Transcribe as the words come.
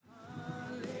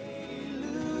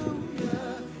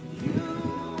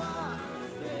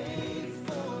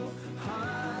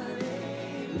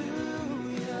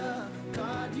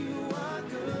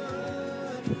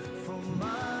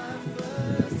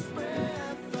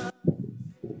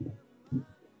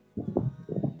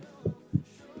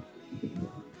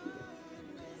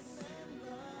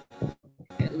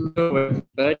Hello,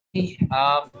 everybody.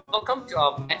 Welcome to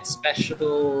our Met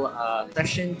special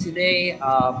session today.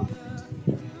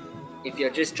 If you're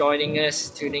just joining us,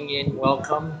 tuning in,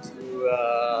 welcome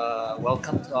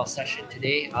to our session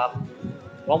today.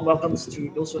 Warm welcomes to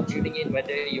those who are tuning in,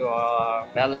 whether you are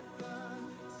Valerie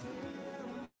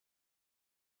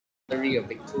of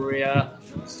Victoria,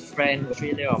 friend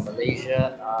Australia or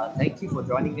Malaysia. Thank you for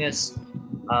joining us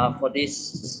for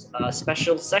this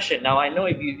special session. Now, I know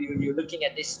if you're looking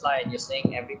at this slide, you're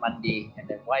saying every Monday, and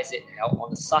then why is it held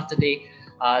on a Saturday?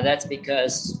 That's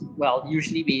because, well,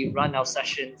 usually we run our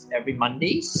sessions every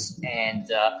Mondays,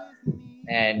 and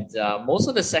most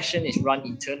of the session is run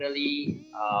internally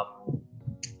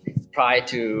prior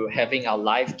to having our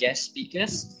live guest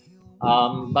speakers.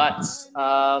 But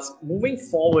moving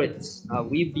forward,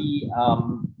 we'll be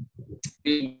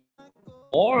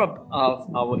more of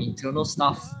our internal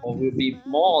stuff, or we'll be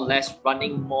more or less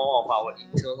running more of our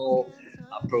internal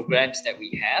programs that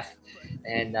we have.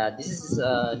 And this is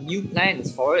new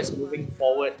plans for us moving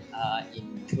forward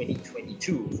in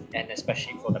 2022, and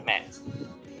especially for the Met.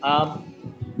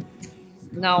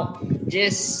 Now,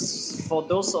 just for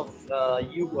those of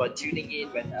you who are tuning in,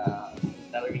 when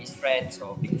Valerie's friends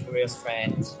or Victoria's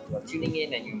friends who are tuning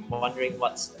in and you're wondering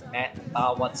what's the Met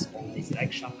about, what's all this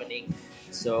egg sharpening.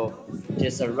 So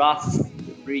just a rough,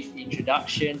 brief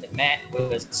introduction. The Met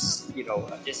was,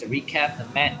 just a recap. The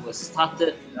Met was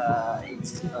started,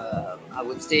 I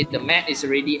would say the Met is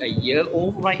already a year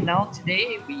old right now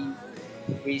today.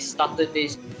 We started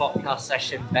this podcast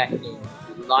session back in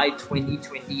July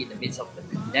 2020 in the midst of the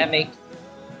pandemic.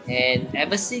 And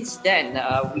ever since then,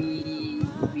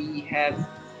 we have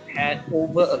had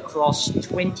across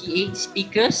 28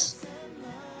 speakers.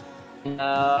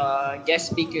 Guest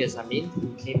speakers,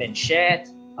 who came and shared.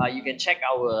 You can check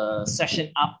our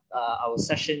sessions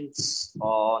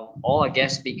on all our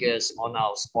guest speakers on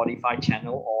our Spotify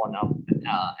channel or on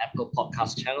our Apple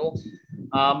Podcast channel.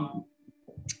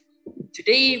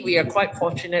 Today we are quite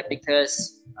fortunate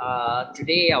because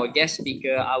today our guest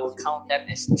speaker, I will count them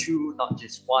as two, not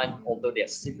just one, although they're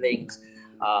siblings.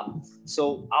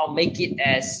 So I'll make it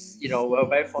as, we're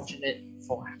very fortunate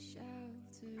for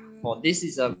this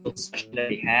is a session that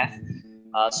we have.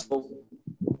 So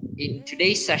in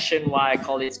today's session, why I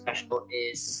call it special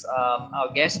is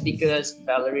our guest speakers,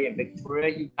 Valerie and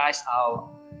Victoria. You guys are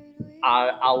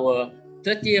our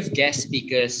 30th guest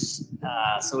speakers.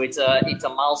 So it's a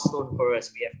milestone for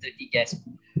us. We have 30 guests.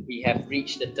 We have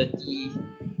reached the 30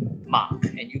 mark,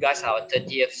 and you guys are our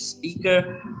 30th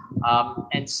speaker.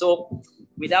 And so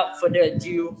without further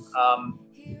ado,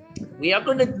 we are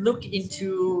going to look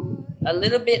into a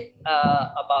little bit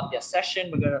about their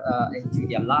session. We're going to into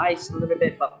their lives a little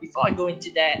bit. But before I go into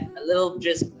that, a little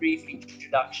just brief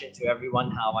introduction to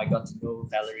everyone, how I got to know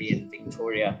Valerie and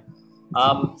Victoria.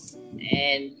 And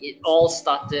it all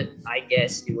started, I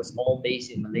guess, it was all based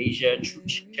in Malaysia through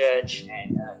church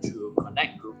and through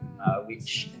Connect group,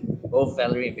 which both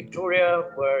Valerie and Victoria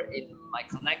were in my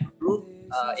Connect group,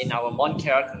 in our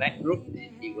Monkera Connect group.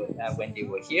 When they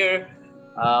were here.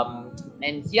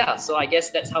 So I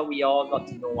guess that's how we all got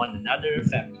to know one another,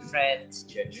 family friends,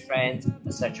 church friends,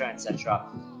 etc., etc.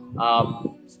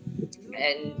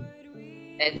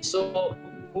 And so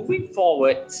moving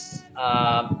forward,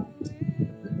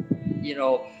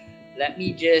 let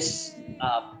me just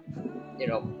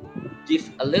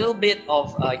give a little bit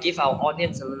of give our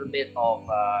audience a little bit of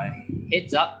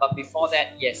heads up. But before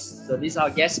that, yes. So these are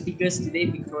our guest speakers today,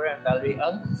 Victoria and Valerie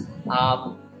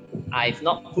Ng. I've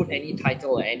not put any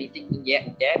title or anything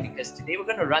yet there because today we're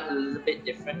going to run a little bit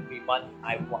different.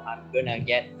 I'm going to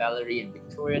get Valerie and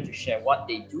Victoria to share what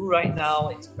they do right now.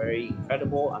 It's very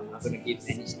incredible. I'm not going to give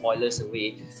any spoilers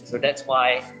away. So that's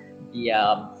why the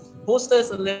poster's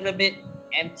a little bit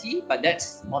empty, but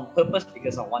that's on purpose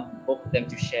because I want both of them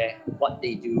to share what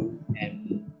they do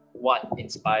and what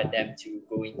inspired them to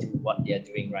go into what they're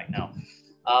doing right now.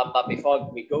 But before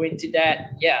we go into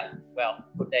that,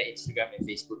 put their Instagram and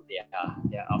Facebook there.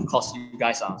 Yeah, of course, you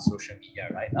guys are on social media,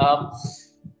 right?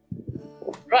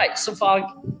 Right. So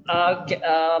far,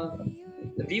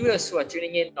 the viewers who are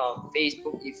tuning in on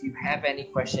Facebook, if you have any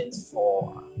questions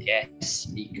for guest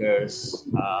speakers,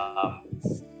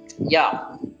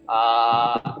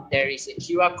 there is a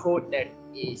QR code that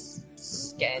is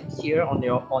scanned here on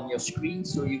your screen,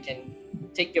 so you can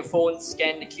take your phone,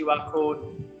 scan the QR code.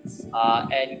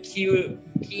 And key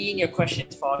in your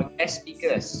questions for our guest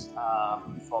speakers,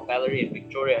 for Valerie and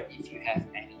Victoria, if you have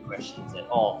any questions at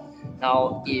all.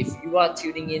 Now, if you are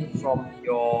tuning in from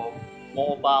your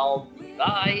mobile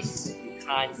device, you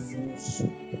can't use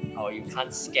or you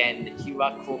can't scan the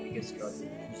QR code because you're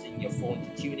using your phone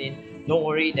to tune in. don't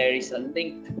worry, there is a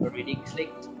link already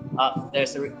clicked.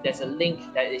 There's a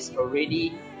link that is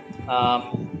already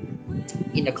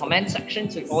in the comment section.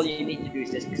 So all you need to do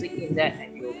is just click in that,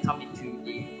 and you'll come into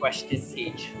the question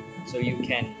page. So you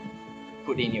can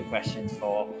put in your questions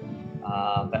for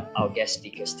our guest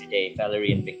speakers today,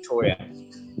 Valerie and Victoria.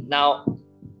 Now,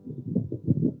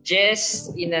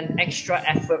 just in an extra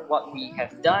effort, what we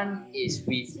have done is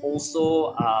we've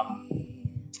also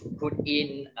put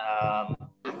in the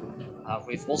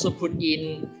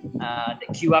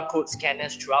QR code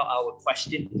scanners throughout our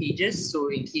question pages. So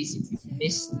in case if you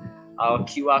missed our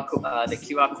QR code, the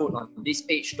QR code on this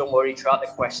page, don't worry. Throughout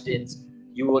the questions,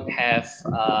 you would have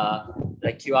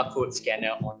the QR code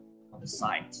scanner on the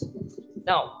site.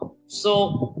 Now,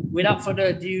 so without further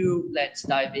ado, let's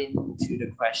dive into the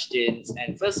questions.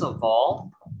 And first of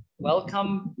all,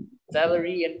 welcome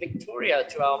Valerie and Victoria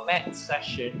to our math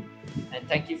session, and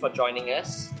thank you for joining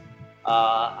us.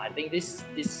 I think this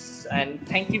and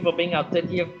thank you for being our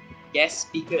 30th guest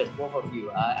speakers, both of you.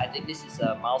 I think this is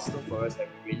a milestone for us that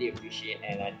we really appreciate,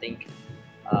 and I think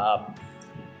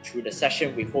through the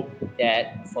session, we hope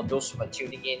that for those who are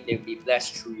tuning in, they'll be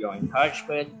blessed through your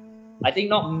encouragement. I think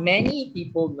not many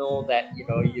people know that,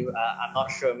 I'm not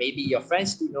sure, maybe your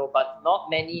friends do know, but not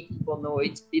many people know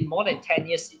it's been more than 10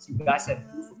 years since you guys have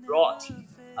moved abroad.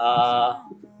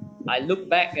 I look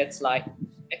back, it's like,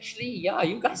 actually, yeah,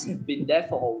 you guys have been there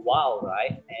for a while,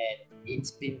 right? And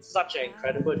it's been such an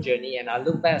incredible journey. And I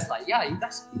look back, it's like, yeah, you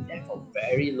guys have been there for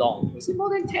very long. Was it more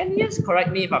than 10 years?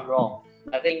 Correct me if I'm wrong.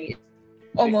 I think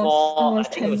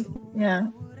almost 10.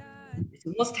 Yeah. It's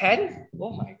almost 10?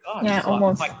 Oh my gosh. Yeah, so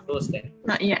almost. I'm quite close then.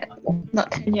 Not yet.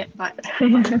 Not 10 yet, but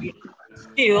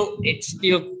it's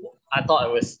still, I thought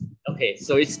it was, okay,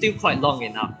 so it's still quite long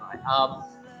enough, right?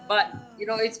 But,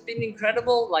 it's been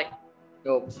incredible. Like,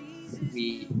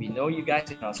 we know you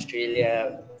guys in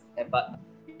Australia, but,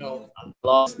 a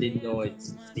lot didn't know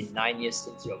it's been 9 years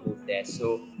since you moved there.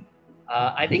 So,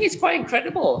 I think it's quite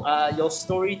incredible, your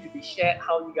story to be shared,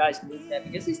 how you guys moved there,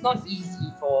 because it's not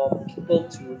easy for people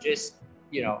to just,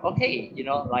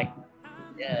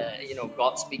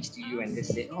 God speaks to you and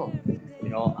just say,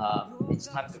 it's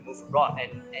time to move abroad.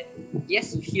 And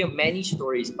yes, you hear many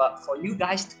stories, but for you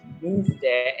guys to move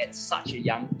there at such a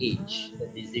young age, the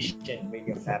decision with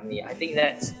your family, I think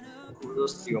that's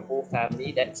kudos to your whole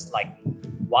family. That's like,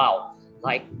 wow,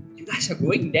 like you guys are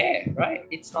going there, right?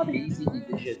 It's not an easy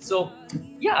decision. So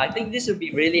yeah, I think this would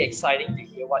be really exciting to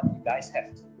hear what you guys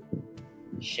have to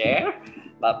share.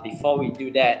 But before we do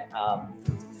that,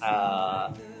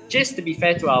 just to be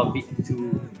fair to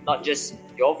not just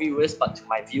your viewers, but to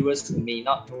my viewers who may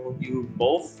not know you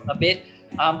both a bit,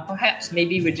 perhaps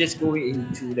maybe we're just going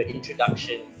into the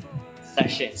introduction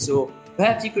session. So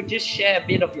perhaps you could just share a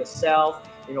bit of yourself.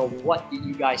 What did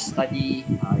you guys study,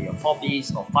 your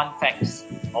hobbies or fun facts,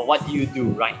 or what do you do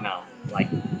right now? Like,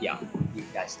 yeah, what do you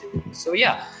guys do? So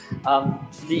yeah,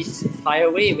 please fire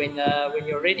away when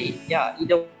you're ready. Yeah,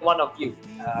 either one of you,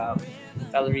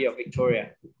 Valerie or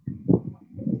Victoria.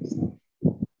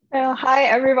 Well, hi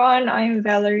everyone, I'm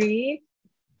Valerie,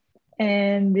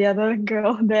 and the other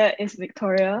girl there is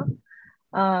Victoria.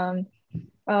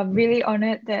 Really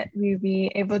honored that we'll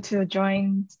be able to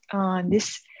join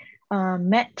this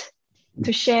Met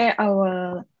to share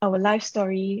our life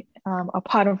story, a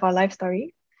part of our life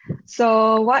story.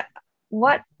 So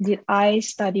what did I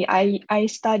study? I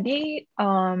studied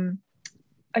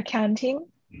accounting.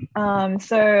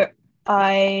 So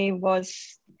I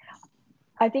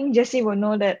think Jessie will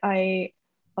know that I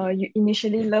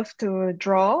initially loved to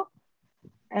draw.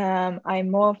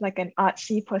 I'm more of like an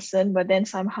artsy person, but then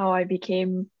somehow I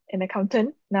became an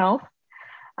accountant now.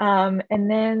 And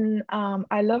then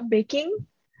I love baking,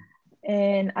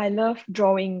 and I love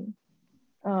drawing,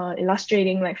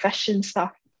 illustrating like fashion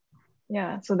stuff.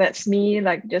 Yeah, so that's me,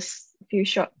 like just a few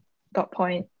short dot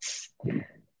points.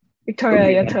 Victoria,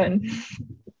 your turn.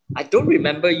 I don't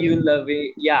remember you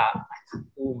loving, yeah.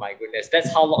 Oh my goodness,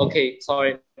 that's how long. Okay,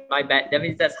 sorry, my bad. That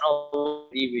means that's how long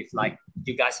with like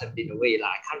you guys have been away. Like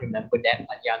I can't remember that,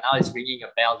 but yeah, now it's ringing a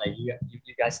bell. Like you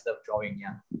guys love drawing.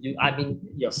 Yeah, I mean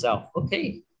yourself.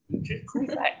 Okay, cool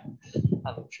fact.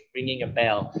 I'm ringing a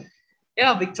bell.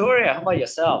 Yeah, Victoria, how about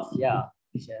yourself? Yeah,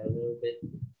 share a little bit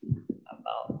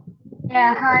about.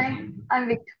 Yeah, hi, I'm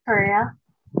Victoria.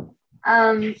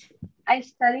 I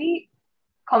study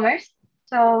commerce.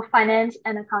 So finance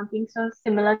and accounting, so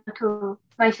similar to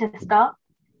my sister.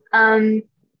 I'm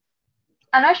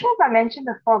not sure if I mentioned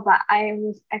before, but I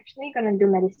was actually gonna do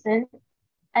medicine,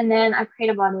 and then I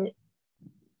prayed about it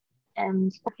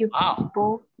and spoke to a few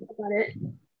people about it.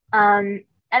 And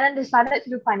then decided to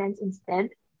do finance instead.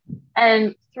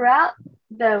 And throughout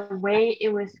the way it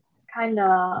was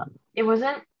it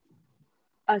wasn't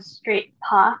a straight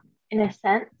path in a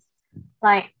sense.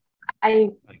 Like I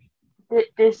did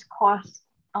this course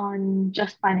on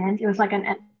just finance. It was like an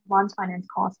advanced finance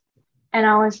course. And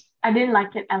I didn't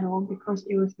like it at all because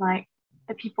it was like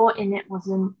the people in it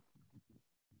wasn't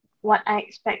what I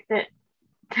expected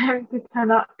them to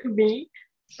turn out to be.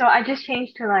 So I just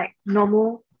changed to like not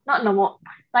normal,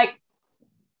 like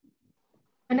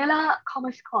vanilla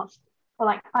commerce course for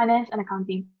like finance and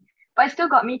accounting. But it still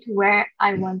got me to where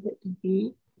I wanted to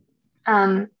be.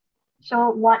 So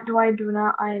what do I do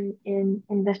now? I'm in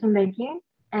investment banking,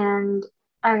 and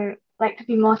I like to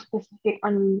be more specific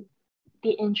on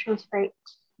the interest rate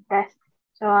desk.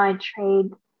 So I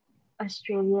trade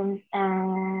Australian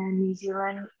and New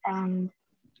Zealand and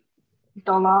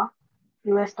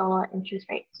US dollar interest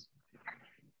rates.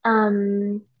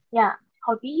 Yeah,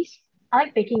 hobbies. I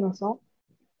like baking also.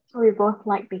 So we both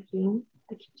like baking.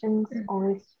 The kitchen's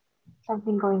always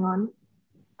something going on.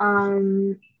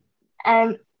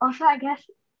 And also I guess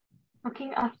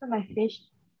looking after my fish,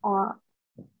 or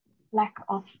lack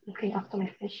of looking after my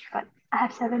fish, but I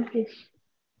have 7 fish.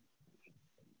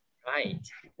 Right.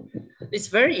 It's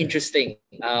very interesting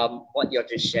what you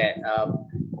just shared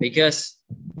because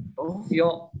both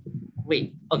your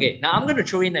okay, now I'm going to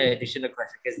throw in an additional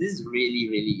question because this is really,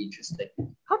 really interesting.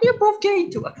 How do you both get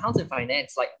into accounts and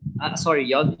finance? Like, sorry,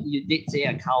 you did say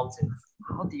accounts, and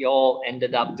how do you all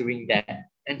ended up doing that?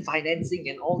 And financing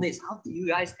and all this, how do you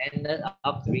guys ended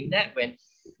up doing that when,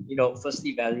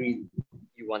 firstly, Valerie,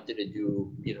 you wanted to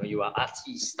do, you are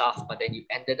artsy stuff, but then you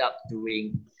ended up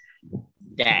doing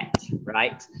that,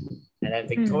 right? And then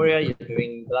Victoria, you're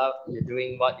doing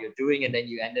what you're doing, and then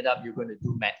you ended up you're going to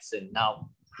do medicine. Now,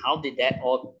 how did that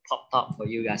all pop up for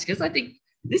you guys? Because I think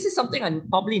this is something I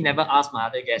probably never asked my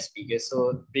other guest speakers.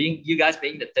 So you guys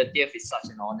being the 30th is such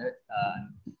an honor.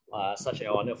 Such an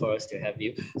honor for us to have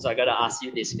you. So I gotta ask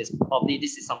you this because probably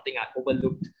this is something I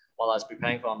overlooked while I was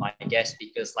preparing for my guest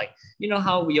speakers. Like,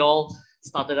 how we all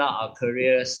started out our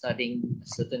career studying a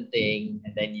certain thing,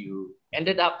 and then you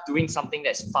ended up doing something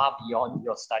that's far beyond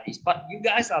your studies. But you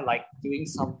guys are like doing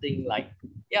something like,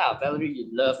 yeah, Valerie, you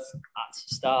love artsy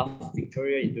stuff.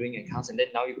 Victoria, you're doing accounts, and then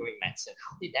now you're doing medicine.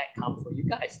 How did that come for you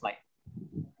guys? Like,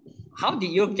 how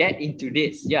did you get into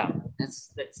this? Yeah,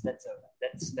 that's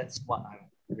what I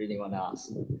really want to ask.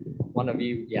 One of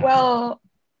you, yeah. Well,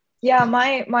 yeah,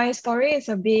 my story is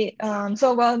a bit now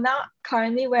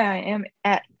currently where I am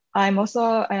at, I'm also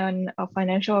a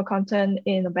financial accountant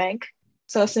in a bank.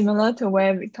 So similar to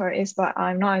where Victoria is, but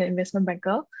I'm not an investment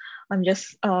banker. I'm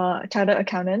just a chartered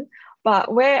accountant.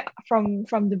 But where from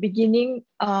the beginning,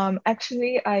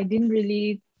 actually I didn't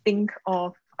really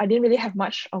have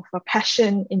much of a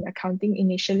passion in accounting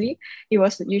initially. It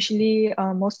was usually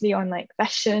mostly on like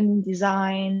fashion,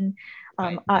 design,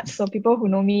 art. So people who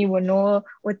know me will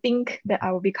think that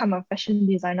I will become a fashion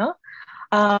designer.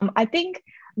 I think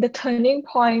the turning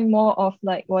point more of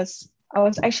like I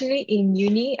was actually in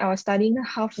uni. I was studying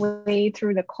halfway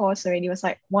through the course already. It was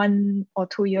like 1 or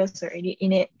 2 years already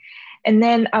in it. And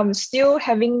then I'm still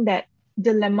having that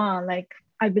dilemma. Like,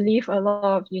 I believe a lot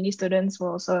of uni students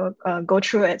will also go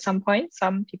through at some point.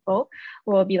 Some people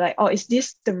will be like, oh, is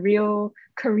this the real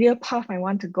career path I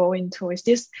want to go into?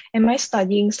 Am I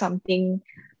studying something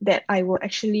that I will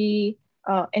actually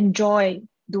enjoy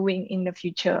doing in the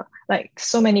future? Like,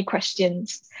 so many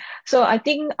questions. So I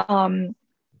think,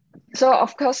 so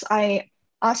of course I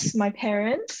asked my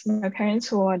parents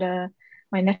who are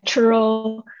my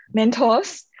natural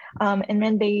mentors. And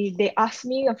then they asked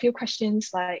me a few questions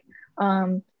like,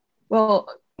 well,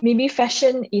 maybe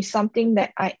fashion is something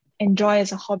that I enjoy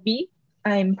as a hobby.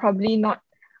 I'm probably not,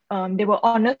 they were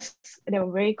honest, they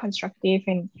were very constructive,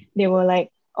 and they were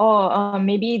like,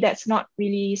 maybe that's not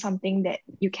really something that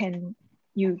you can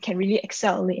really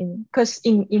excel in, because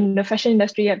in the fashion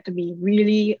industry you have to be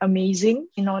really amazing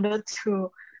in order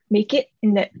to make it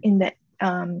in that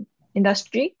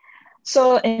industry.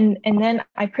 So and then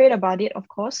I prayed about it, of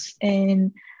course,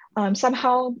 and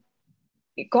somehow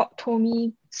God told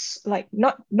me, like,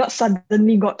 not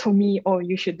suddenly God told me, oh,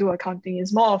 you should do accounting.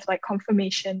 It's more of like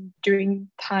confirmation during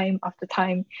time after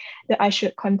time that I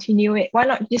should continue it. Why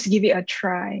not just give it a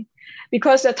try?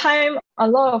 Because the time, a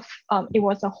lot of it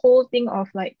was a whole thing of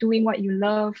like doing what you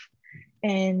love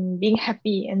and being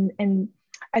happy, and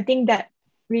I think that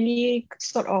really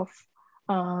sort of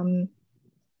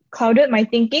clouded my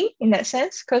thinking in that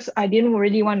sense, because I didn't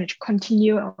really want to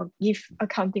continue or give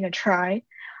accounting a try.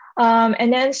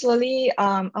 And then slowly,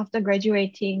 after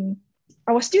graduating,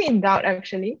 I was still in doubt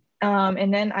actually.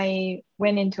 And then I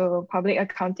went into public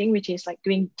accounting, which is like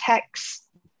doing tax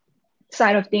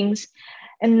side of things.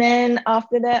 And then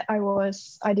after that,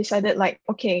 I decided like,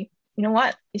 okay, you know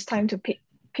what? It's time to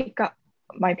pick up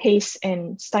my pace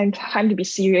and it's time to be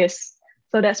serious.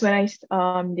 So that's when I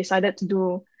decided to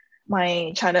do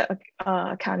my chartered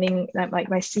accounting, like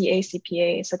my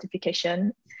CPA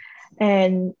certification.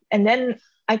 And then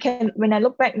when I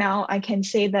look back now, I can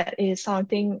say that it is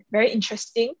something very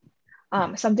interesting,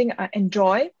 something I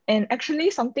enjoy, and actually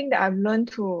something that I've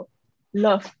learned to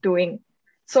love doing.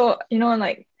 So,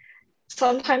 like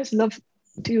sometimes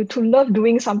to love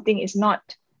doing something is not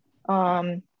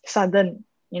sudden.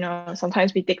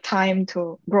 Sometimes we take time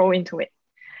to grow into it.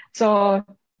 So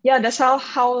yeah, that's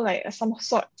how like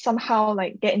somehow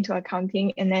like get into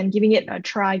accounting and then giving it a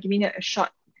try, giving it a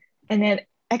shot, and then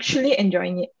actually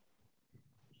enjoying it.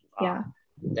 Yeah.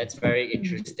 That's very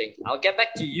interesting. I'll get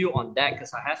back to you on that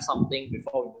because I have something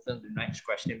before we move on to the next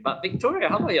question. But Victoria,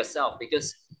 how about yourself?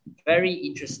 Because very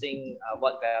interesting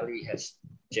what Valerie has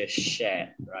just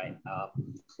shared, right?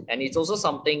 And it's also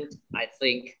something I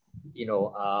think,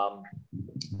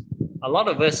 a lot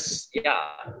of us,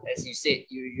 as you said,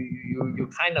 you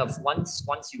kind of once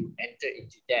you enter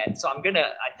into that. So I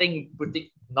think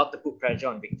not to put pressure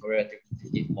on Victoria to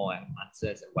give more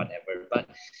answers and whatever, but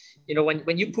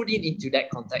when you put it into that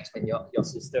context, when your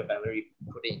sister Valerie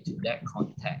put it into that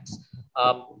context,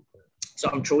 so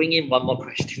I'm throwing in one more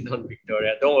question on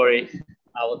Victoria. Don't worry,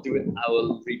 I will do it. I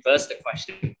will reverse the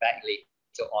question back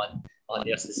later on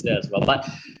your sister as well. But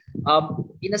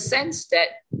in a sense that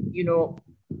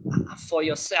for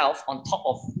yourself, on top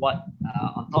of what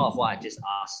I just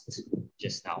asked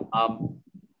just now,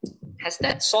 has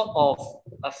that sort of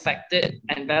affected,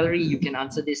 and Valerie, you can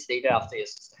answer this later after your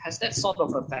sister, has that sort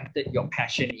of affected your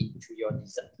passion into your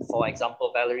design? For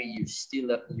example, Valerie, you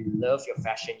love your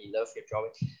fashion, you love your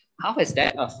drawing. How has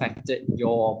that affected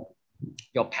your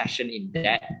passion in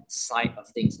that side of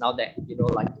things? Now that,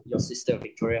 like your sister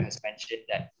Victoria has mentioned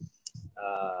that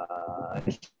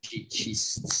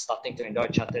she's starting to enjoy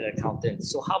chartered accountant.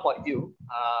 So how about you?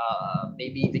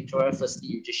 Maybe Victoria, firstly,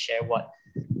 you just share what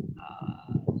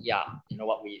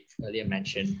what we earlier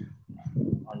mentioned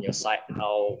on your side,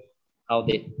 how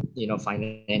did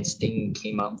finance thing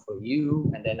came out for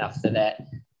you, and then after that,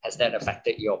 has that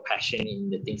affected your passion in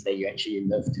the things that you actually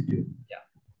love to do?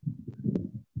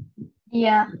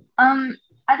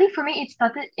 I think for me it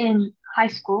started in high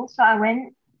school. So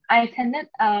I attended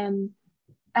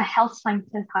a health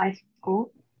sciences high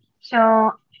school.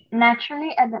 So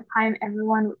naturally at that time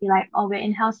everyone would be like, oh, we're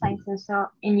in health sciences, so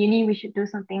in uni we should do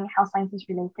something health sciences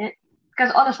related,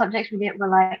 because all the subjects we did were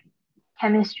like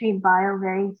chemistry, bio,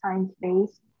 very science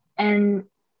based. And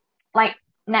like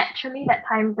naturally that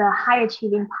time the high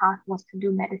achieving path was to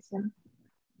do medicine.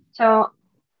 So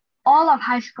all of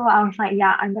high school I was like,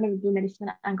 yeah, I'm gonna do medicine,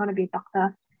 I'm gonna be a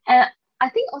doctor. And I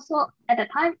think also at the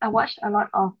time I watched a lot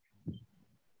of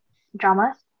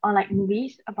dramas or like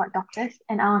movies about doctors,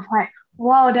 and I was like,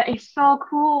 wow, that is so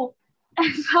cool.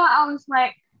 And so I was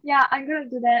like, yeah, I'm gonna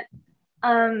do that.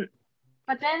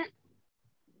 But then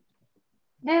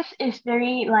this is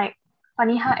very like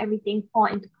funny how everything fall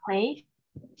into place.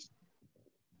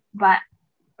 But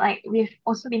like we've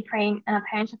also been praying, and our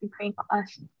parents have been praying for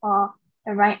us for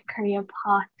the right career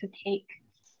path to take.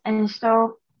 And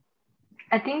so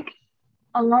I think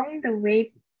along the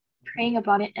way, praying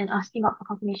about it and asking God for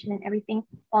confirmation and everything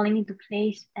falling into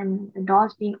place and the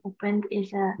doors being opened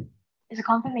is a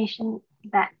confirmation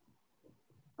that,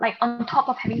 like, on top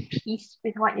of having peace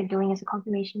with what you're doing, is a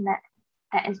confirmation that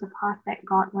that is the path that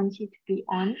God wants you to be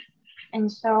on. And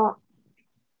so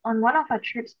on one of our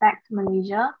trips back to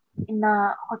Malaysia, in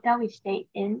the hotel we stayed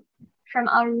in, from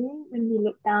our room, when we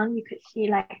looked down, you could see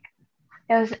like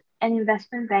there was an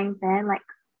investment bank there, like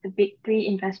the big three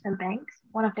investment banks.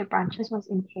 One of their branches was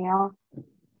in KL.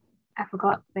 I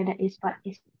forgot where that is, but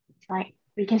it's like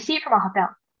we can see it from our hotel.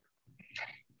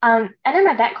 And then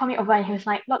my dad called me over and he was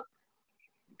like, look,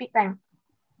 big bank,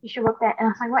 you should work there. And I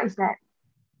was like, what is that?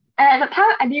 And at the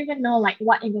time I didn't even know like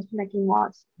what investment banking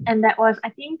was. And that was, I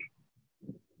think,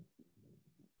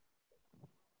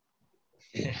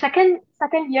 second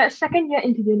year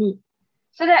into uni.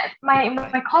 So that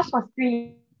my course was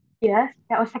 3 years.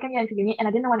 That was second year into uni, and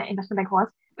I didn't know what an investment bank was,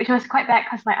 which was quite bad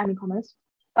because like I'm in commerce.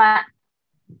 But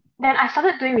then I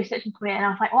started doing research into it, and I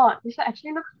was like, oh, this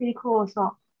actually looks pretty cool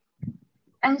also.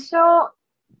 And so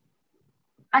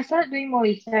I started doing more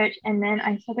research, and then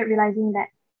I started realizing that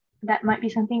that might be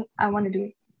something I want to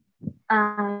do.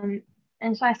 And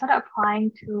so I started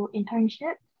applying to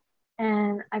internships,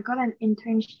 and I got an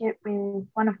internship with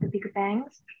one of the bigger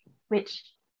banks, which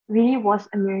really was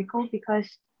a miracle because,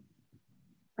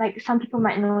 like, some people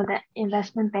might know that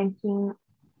investment banking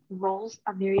roles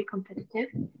are very competitive.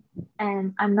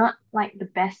 and I'm not like the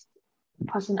best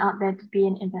person out there to be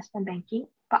in investment banking,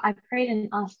 but I prayed and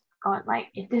asked God, like,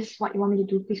 if this is what you want me to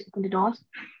do, please open the doors.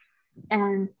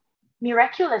 And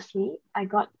miraculously, I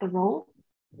got the role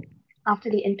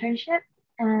after the internship,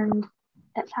 and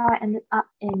that's how I ended up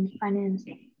in finance.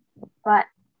 But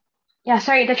yeah,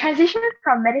 sorry, the transition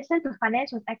from medicine to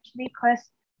finance was actually because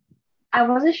I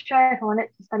wasn't sure if I wanted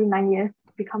to study 9 years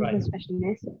to become a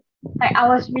specialist. Like, I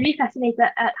was really fascinated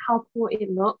at how cool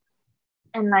it looked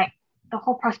and like the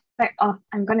whole prospect of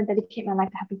I'm going to dedicate my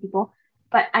life to helping people.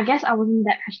 But I guess I wasn't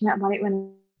that passionate about it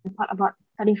when I thought about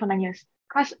studying for 9 years.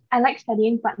 Because I like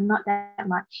studying, but not that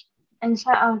much. And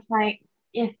so I was like,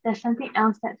 if there's something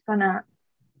else that's gonna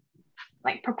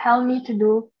like propel me to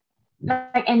do,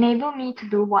 like enable me to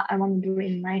do what I want to do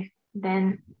in life,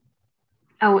 then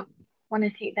I would want to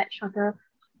take that shorter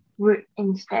route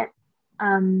instead.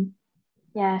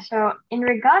 Yeah, so in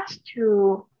regards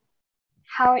to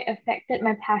how it affected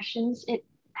my passions, it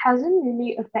hasn't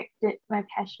really affected my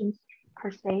passions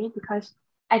per se, because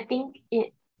I think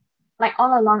it, like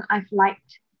all along, I've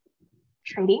liked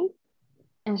trading.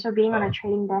 And so being on a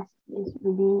trading desk is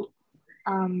really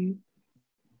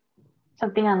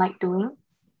something I like doing.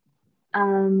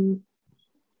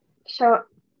 So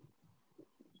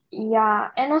yeah,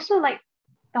 and also like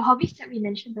the hobbies that we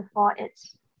mentioned before,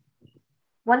 it's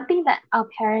one thing that our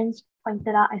parents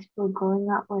pointed out as we were growing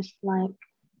up was like,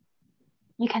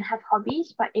 you can have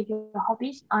hobbies, but if your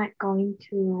hobbies aren't going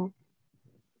to,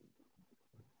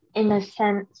 in a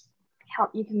sense,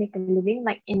 help you to make a living,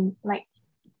 like in like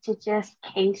Chicha's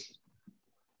case,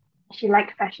 she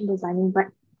liked fashion designing, but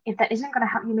if that isn't going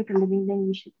to help you make a living, then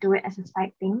you should do it as a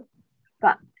side thing.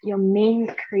 But your main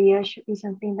career should be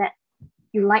something that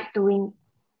you like doing,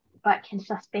 but can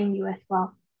sustain you as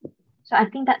well. So I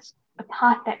think that's a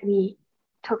path that we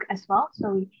took as well.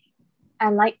 So I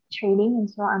like trading, and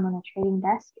so I'm on a trading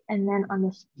desk. And then on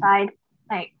the side,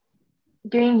 like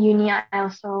during uni, I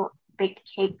also baked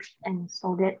cakes and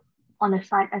sold it on the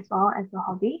side as well as a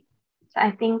hobby. So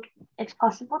I think it's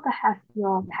possible to have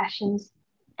your passions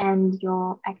and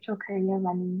your actual career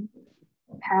running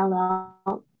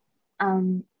parallel,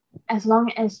 as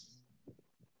long as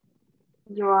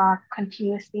you are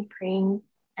continuously praying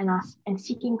and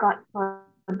seeking God for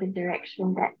the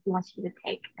direction that He wants you to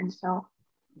take. And so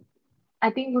I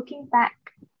think looking back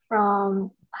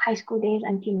from high school days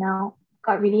until now,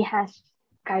 God really has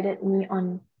guided me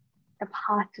on the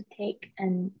path to take.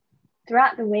 And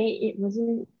throughout the way, it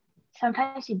wasn't,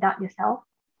 sometimes you doubt yourself,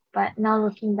 but now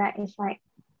looking back, it's like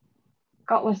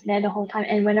God was there the whole time.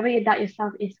 And whenever you doubt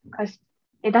yourself, it's because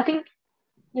you're doubting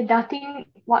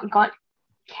what God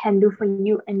can do for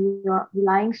you, and you're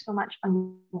relying so much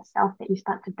on yourself that you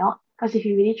start to doubt. Because if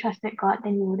you really trusted God,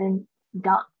 then you wouldn't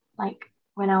doubt. Like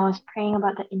when I was praying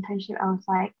about the internship, I was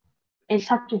like, it's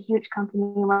such a huge company,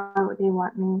 why would they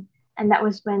want me? And that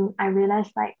was when I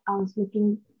realized like I was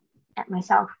looking at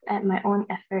myself, at my own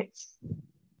efforts.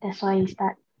 That's why you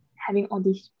start having all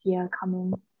this fear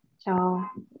coming. So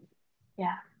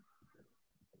yeah.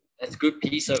 That's a good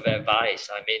piece of advice.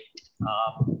 I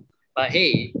mean, but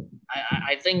hey,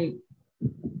 I think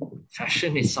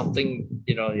fashion is something,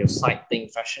 your side thing.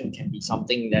 Fashion can be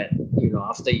something that,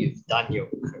 after you've done your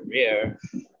career,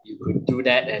 you could do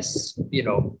that as,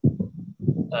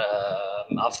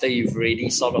 after you've already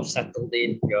sort of settled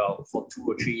in for 2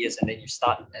 or 3 years, and then you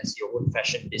start as your own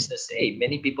fashion business. Hey,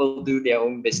 many people do their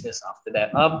own business after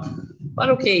that. But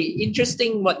okay,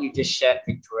 interesting what you just shared,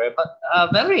 Victoria. But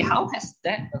Valerie, how has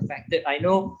that affected? I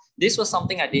know this was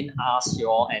something I didn't ask you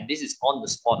all, and this is on the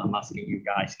spot. I'm asking you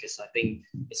guys because I think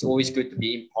it's always good to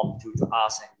be impromptu to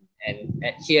ask. And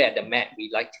here at the Met, we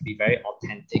like to be very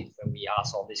authentic when we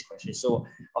ask all these questions. So,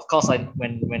 of course,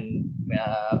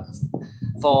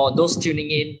 for those tuning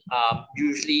in,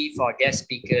 usually for guest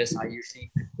speakers, I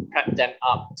usually prep them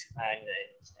up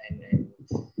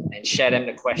and share them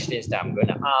the questions that I'm going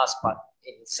to ask. But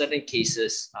in certain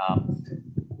cases,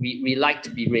 we like to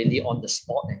be really on the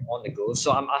spot and on the go.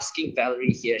 So I'm asking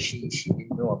Valerie here. She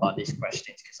didn't know about these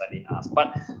questions because I didn't ask.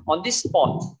 But on this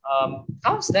spot,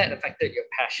 how has that affected your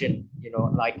passion?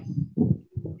 Like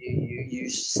you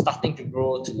starting to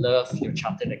grow to love your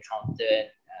chartered accountant.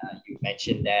 You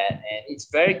mentioned that, and it's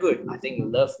very good. I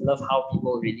think love how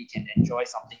people really can enjoy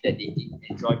something that they didn't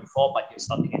enjoy before, but you're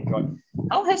starting to enjoy.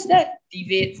 How has that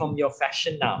deviated from your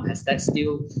fashion now? Has that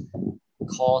still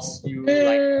caused you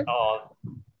yeah?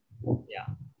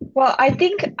 Well, I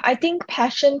think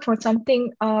passion for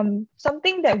something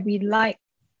something that we like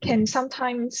can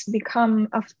sometimes become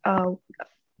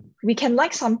we can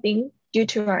like something due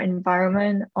to our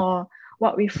environment or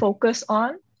what we focus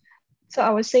on. So I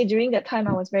would say during that time,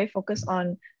 I was very focused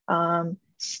on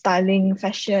styling,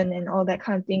 fashion, and all that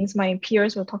kind of things. My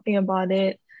peers were talking about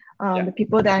it. The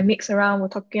people that I mix around were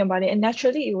talking about it, and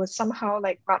naturally, it was somehow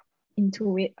like rubbed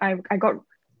into it. I got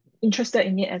interested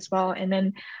in it as well, and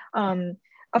then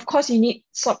of course you need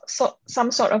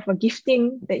some sort of a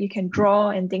gifting that you can draw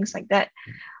and things like that.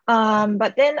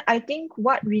 But then I think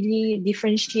what really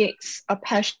differentiates a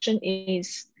passion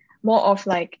is more of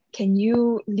like, can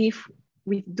you live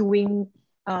with doing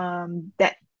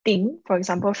that thing, for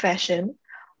example, fashion,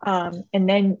 and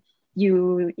then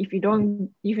if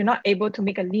you're not able to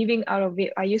make a living out of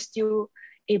it, are you still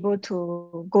able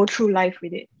to go through life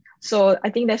with it? So I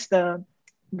think that's the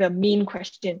main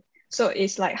question. So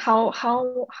it's like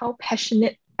how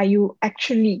passionate are you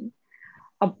actually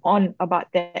on about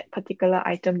that particular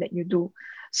item that you do?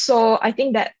 So I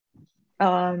think that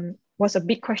was a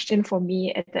big question for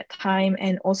me at that time.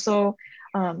 And also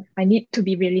I need to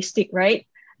be realistic, right?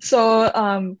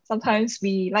 So sometimes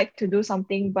we like to do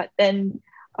something, but then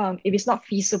if it's not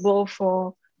feasible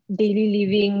for daily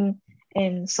living,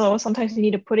 and so sometimes you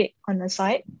need to put it on the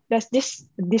side. There's this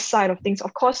side of things.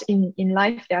 Of course, in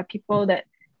life, there are people that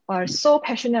are so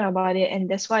passionate about it, and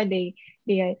that's why they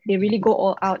really go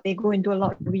all out. They go and do a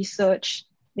lot of research.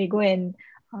 They go and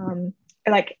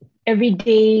like every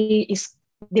day is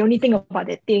the only thing about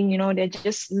that thing, you know, they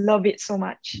just love it so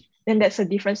much. Then that's a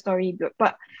different story.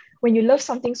 But when you love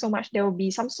something so much, there will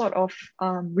be some sort of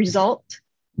result.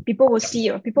 People will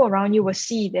see, or people around you will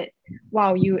see that,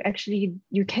 wow, you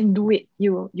can do it.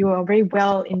 You are very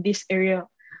well in this area.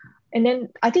 And then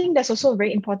I think that's also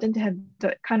very important to have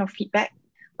the kind of feedback,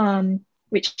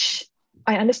 which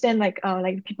I understand, like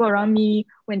people around me,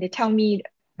 when they tell me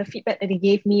the feedback that they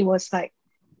gave me was like,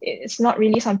 it's not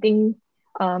really something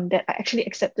that I actually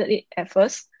accepted it at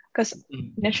first. Because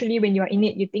naturally, when you are in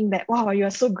it, you think that, wow, you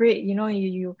are so great, you know,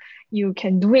 you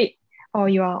can do it, or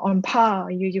you are on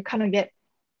par. You kind of get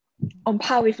on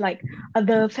par with like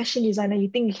other fashion designer. You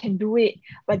think you can do it,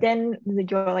 but then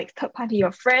your like third party,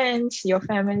 your friends, your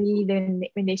family, then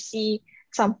when they see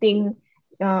something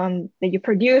that you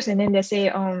produce, and then they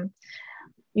say,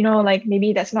 you know, like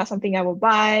maybe that's not something I will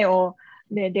buy, or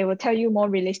they will tell you more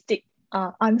realistic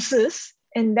answers.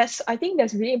 And I think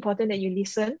that's really important that you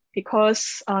listen,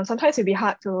 because sometimes it'll be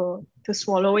hard to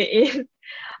swallow it in.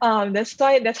 That's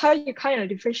how you kind of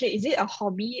differentiate. Is it a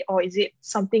hobby, or is it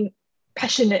something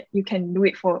passionate? You can do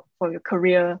it for your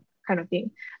career kind of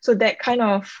thing. So that kind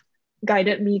of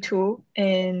guided me too.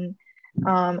 And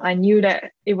I knew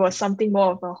that it was something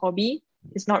more of a hobby.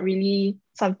 It's not really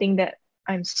something that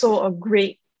I'm so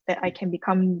great that I can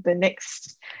become the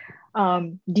next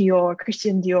Dior,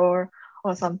 Christian Dior,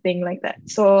 or something like that.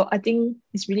 So I think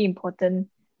it's really important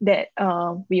that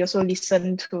we also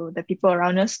listen to the people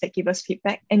around us that give us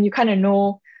feedback. And you kind of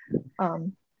know,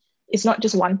 it's not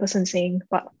just one person saying,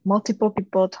 but multiple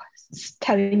people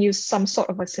telling you some sort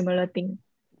of a similar thing.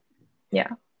 Yeah.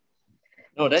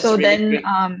 No, that's so really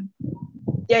then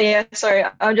great. Sorry,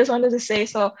 I just wanted to say,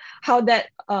 so how that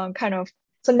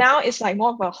so now it's like more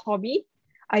of a hobby.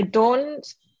 I don't,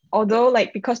 although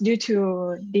like, because due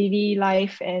to daily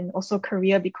life and also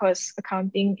career, because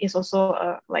accounting is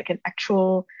also like an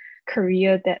actual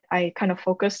career that I kind of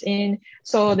focus in,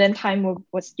 so then time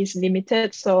is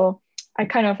limited. So I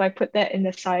kind of like put that in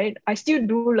the side. I still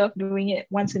do love doing it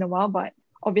once in a while, but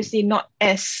obviously not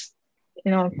as,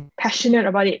 you know, passionate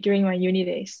about it during my uni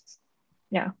days.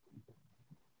 Yeah.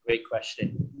 Great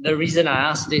question. The reason I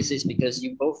asked this is because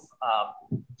you both,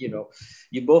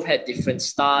 you both had different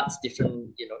starts,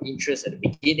 different, interests at the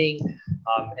beginning,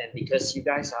 and because you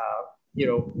guys are,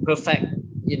 perfect,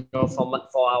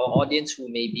 for our audience who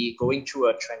may be going through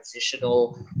a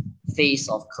transitional phase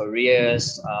of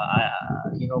careers,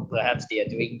 perhaps they are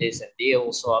doing this, and they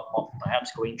also are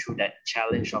perhaps going through that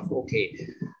challenge of, okay,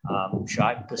 should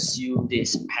I pursue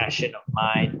this passion of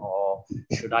mine, or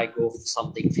should I go for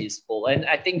something feasible? And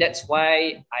I think that's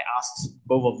why I asked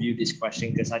both of you this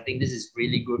question, because I think this is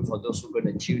really good for those who are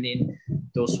going to tune in,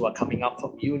 those who are coming up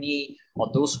from uni, or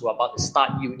those who are about to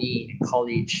start uni and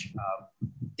college,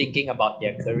 thinking about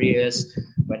their careers,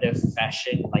 whether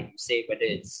fashion, like you say, whether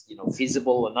it's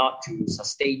feasible or not to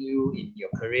sustain you in your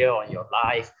career or your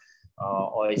life,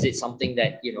 or is it something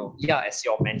that as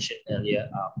you all mentioned earlier,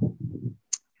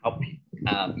 help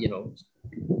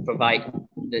provide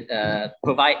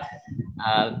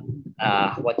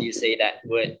what do you say that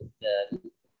word, the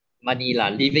money lah,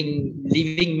 living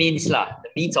means lah, the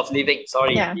means of living.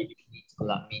 Sorry, yeah.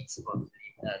 Means of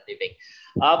living.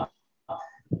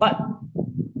 But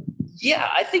yeah,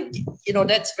 I think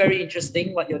that's very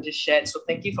interesting what you just shared. So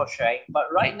thank you for sharing.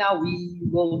 But right now we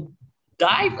will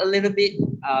dive a little bit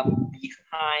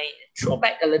behind,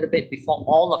 throwback a little bit before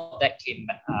all of that came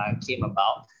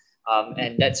about.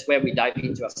 And that's where we dive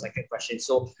into our second question.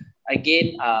 So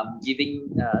again, giving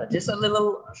just a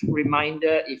little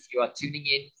reminder, if you are tuning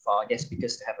in for our guest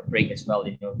speakers to have a break as well,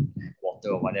 water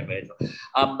or whatever.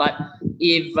 But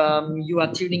if you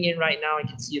are tuning in right now, I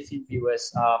can see a few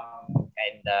viewers.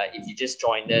 And if you just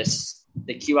joined us,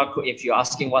 the QR code, if you're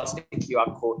asking what's the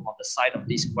QR code on the side of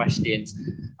these questions,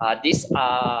 this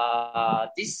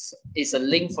is a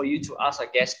link for you to ask a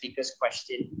guest speaker's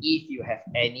question if you have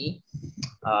any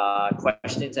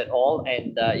questions at all.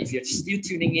 And if you're still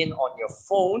tuning in on your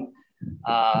phone,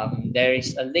 there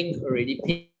is a link already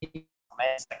pinned in the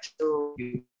comment section. So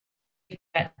you click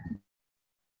that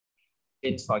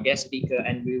for a guest speaker,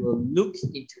 and we will look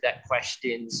into that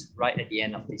questions right at the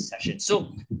end of this session.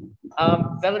 So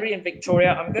Valerie and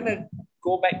Victoria, I'm gonna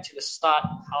go back to the start,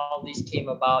 how this came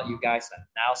about. You guys are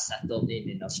now settled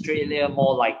in Australia,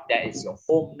 more like that is your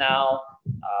home now.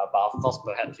 But of course,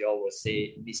 perhaps you all will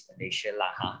say miss Malaysia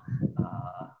lah, huh?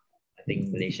 I think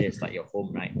Malaysia is like your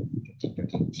home, right?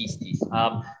 Joking, tease.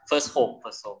 First home.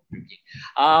 Joking.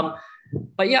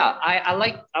 But yeah, I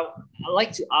like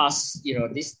to ask,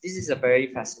 this is a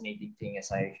very fascinating thing,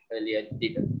 as I earlier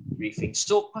did a briefing.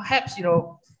 So perhaps,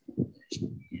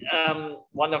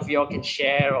 one of you can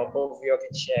share, or both of you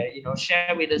can share,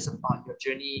 share with us about your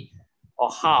journey,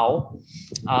 or how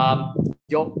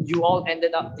you all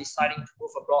ended up deciding to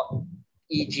move abroad.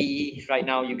 E.g., right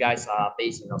now you guys are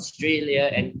based in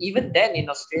Australia, and even then in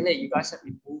Australia, you guys have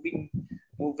been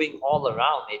moving all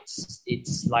around.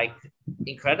 It's like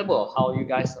incredible how you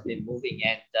guys have been moving,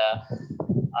 and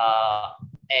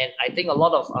I think a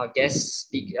lot of our guests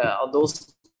speak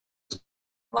those.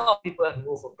 A lot of people have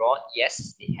moved abroad.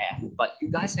 Yes, they have, but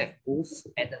you guys have moved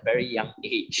at a very young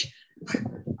age.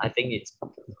 I think it's,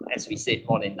 as we said,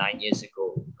 more than 9 years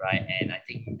ago, right? And I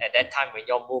think at that time when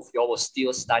y'all moved, y'all were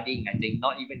still studying. I think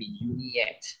not even in uni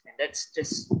yet, and that's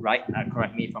just right.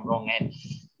 Correct me if I'm wrong,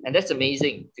 and that's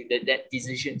amazing that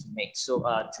decision to make. So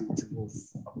to move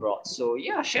abroad. So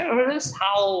yeah, share with us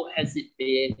how has it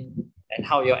been, and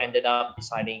how you ended up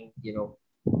deciding,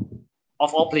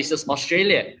 of all places,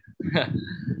 Australia.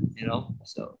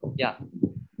 So yeah,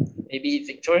 maybe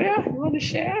Victoria, you want to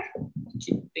share?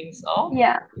 Kick things off.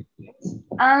 Yeah.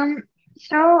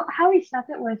 So how it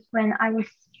started was when I was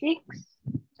 6,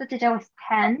 so Tita was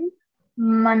 10.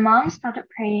 My mom started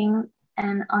praying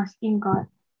and asking God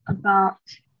about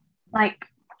like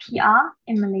PR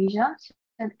in Malaysia.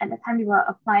 So at the time we were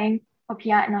applying for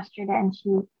PR in Australia, and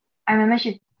I remember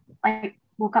she like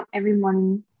woke up every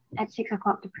morning at 6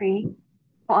 o'clock to pray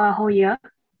for a whole year.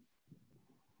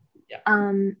 Yeah.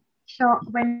 So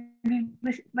when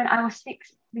I was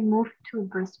 6, we moved to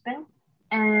Brisbane,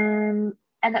 and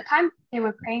at that time they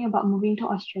were praying about moving to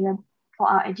Australia for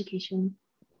our education,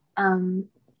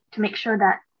 to make sure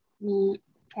that we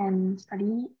can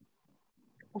study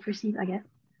overseas, I guess.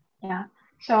 Yeah.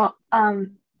 So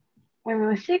when we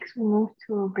were 6, we moved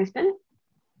to Brisbane,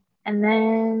 and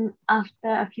then after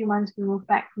a few months we moved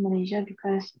back to Malaysia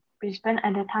because Brisbane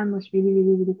at that time was really,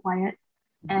 really, really quiet,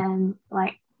 and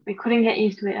like we couldn't get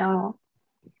used to it at all.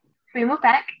 We moved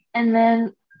back, and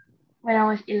then when I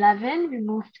was 11, we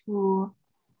moved to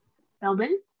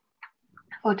Melbourne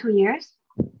for 2 years.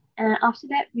 And after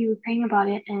that, we were praying about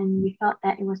it, and we felt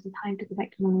that it was the time to go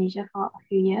back to Malaysia for a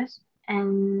few years.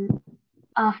 And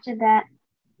after that,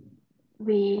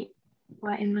 we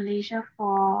were in Malaysia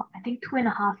for, I think,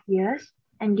 2.5 years.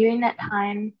 And during that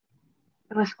time,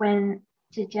 it was when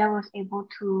Jia was able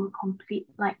to complete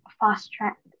like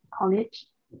fast-track college,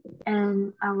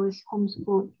 and I was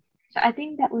homeschooled. So I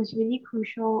think that was really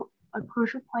a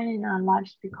crucial point in our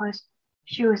lives, because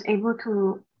she was able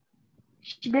to,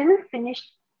 she didn't finish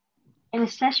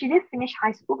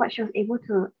high school, but she was able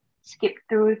to skip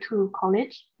through to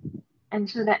college, and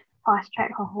so that fast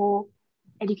tracked her whole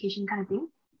education kind of thing.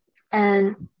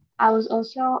 And I was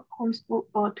also homeschooled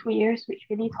for 2 years, which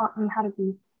really taught me how to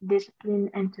be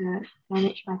disciplined and to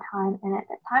manage my time. And at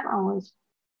that time I was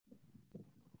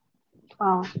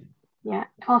 12,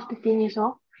 15 years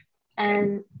old.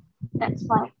 And that's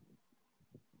like,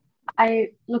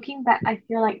 looking back, I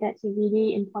feel like that's a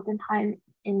really important time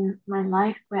in my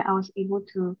life where I was able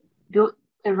to build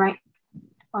the right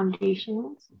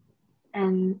foundations.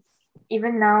 And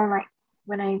even now, like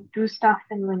when I do stuff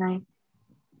and when I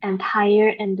am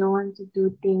tired and don't want to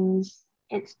do things,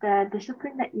 it's the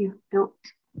discipline that you've built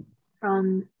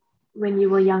from when you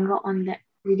were younger on that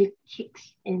really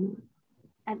kicks in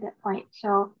at that point.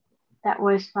 So that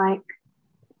was like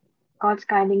God's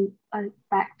guiding us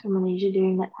back to Malaysia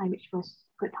during that time, which was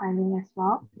good timing as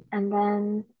well. And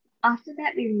then after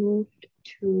that, we moved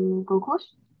to Gold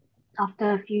Coast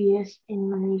after a few years in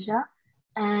Malaysia.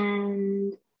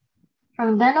 And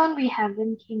from then on, we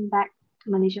haven't came back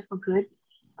to Malaysia for good,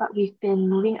 but we've been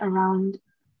moving around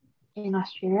in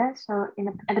Australia. So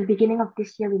at the beginning of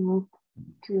this year, we moved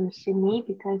to Sydney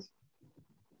because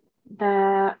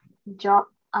the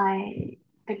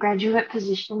graduate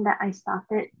position that I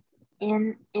started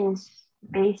in is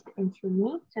based in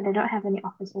Sydney. So they don't have any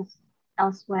offices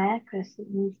elsewhere because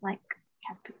Sydney's like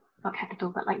not capital,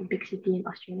 but like big city in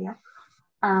Australia.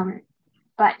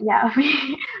 But yeah,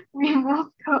 we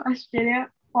moved to Australia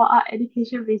for our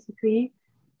education basically,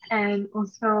 and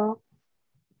also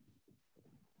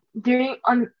during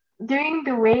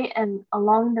the way and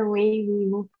along the way we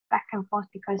moved back and forth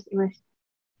because it was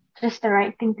just the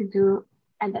right thing to do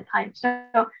at that time.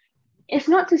 So it's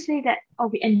not to say that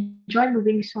we enjoy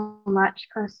moving so much,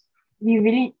 because we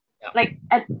really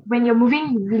when you're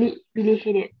moving, you really really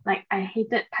hate it. Like I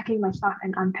hated packing my stuff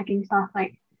and unpacking stuff.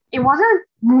 Like it wasn't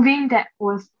moving that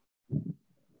was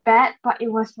bad, but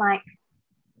it was like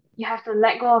you have to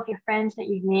let go of your friends that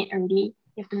you've made already.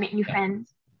 You have to make new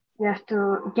friends. You have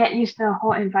to get used to the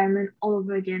whole environment all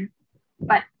over again.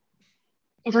 But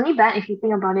it's only bad if you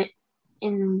think about it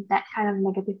in that kind of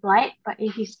negative light. But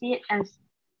if you see it as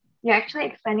you're actually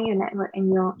expanding your network,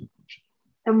 and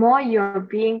the more you're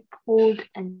being pulled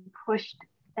and pushed,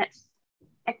 that's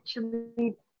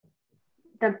actually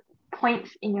the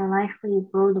points in your life where you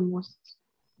grow the most.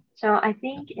 So I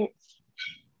think it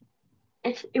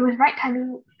was right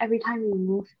timing every time we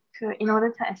moved in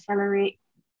order to accelerate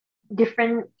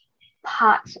different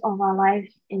parts of our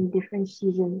lives in different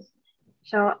seasons.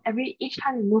 So each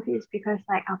time we moved, it's because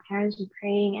like our parents were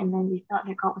praying, and then we felt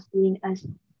that God was leading us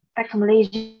back to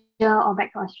Malaysia or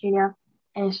back to Australia.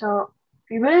 And so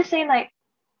we wouldn't say like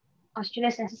Australia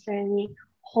is necessarily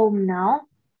home now,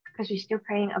 because we're still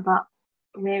praying about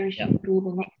where we should be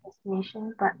the next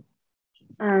destination. But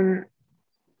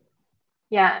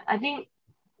I think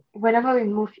whenever we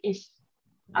move is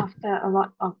after a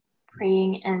lot of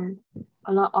praying and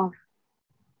a lot of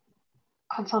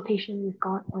consultation with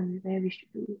God on where we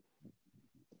should be.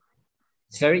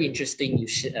 It's very interesting. You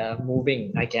should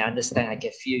moving. I can understand. I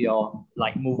can feel you're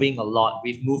like moving a lot.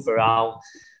 We've moved around,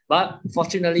 but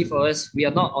fortunately for us, we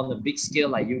are not on a big scale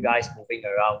like you guys moving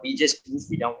around. We just move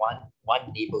within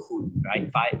one neighborhood, right?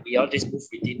 We all just move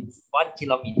within 1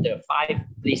 kilometer, 5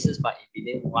 places, but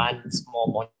within one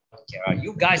small area.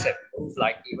 You guys have moved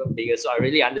like even bigger, so I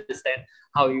really understand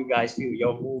how you guys feel.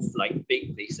 You move like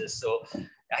big places, so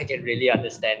I can really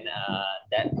understand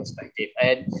that perspective.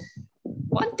 And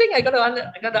one thing I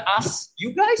gotta ask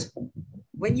you guys: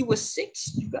 when you were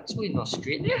 6, you guys were in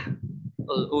Australia.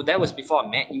 Oh, that was before I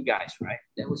met you guys, right?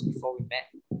 That was before we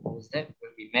met. Or was that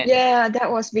when we met? Yeah,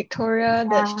 that was Victoria.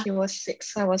 That she was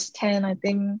 6, I was 10, I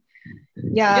think.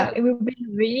 Yeah, it would be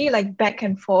really like back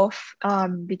and forth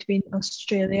between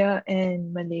Australia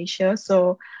and Malaysia.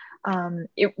 So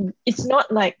it's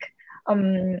not like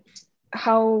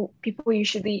how people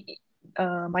usually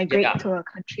migrate to a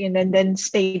country and then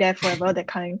stay there forever, that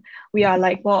kind. We are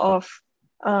like more of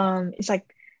it's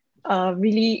like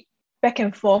really back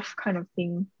and forth kind of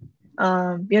thing.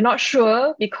 We're not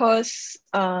sure because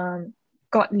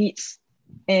God leads,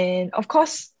 and of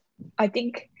course I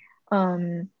think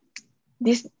our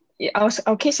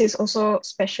case is also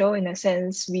special in a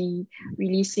sense. We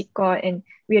really seek God, and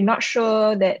we are not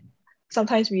sure that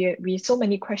sometimes we so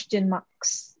many question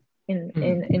marks in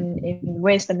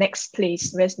where's the next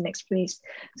place.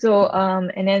 So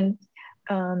and then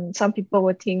some people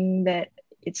would think that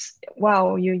it's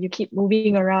wow, you keep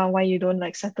moving around, why you don't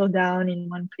like settle down in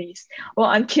one place. Well,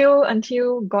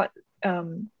 until God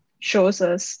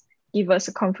give us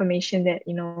a confirmation that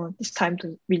it's time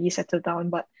to really settle down.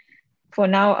 But for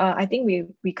now, I think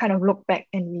we kind of look back,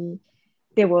 and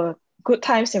there were good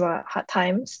times, there were hard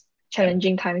times,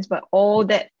 challenging times, but all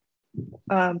that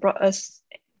brought us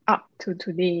up to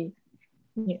today.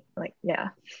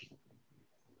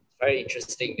 Very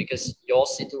interesting, because your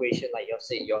situation, like you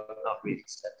said, you're not really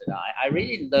settled. I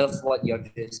really love what you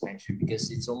just mentioned, because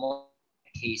it's almost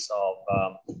a case of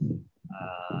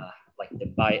like the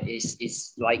Bible.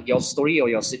 It's like your story or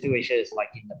your situation is like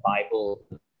in the Bible.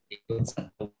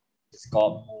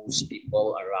 God moves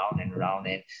people around and around,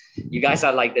 and you guys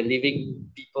are like the living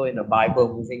people in the Bible,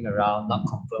 moving around, not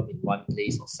confirmed in one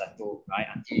place or settled, right,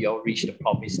 until you all reach the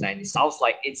promised land. It sounds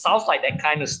like that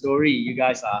kind of story you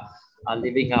guys are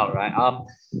living out, right?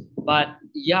 But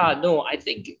I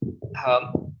think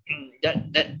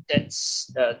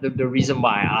that's the reason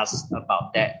why I asked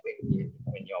about that when you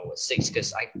all were 6,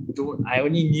 because I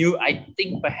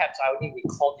think perhaps I only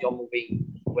recalled you all moving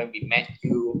when we met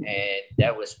you, and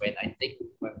that was when I think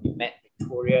when we met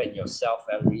Victoria and yourself,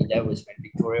 Valerie, that was when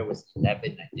Victoria was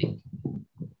 11, I think,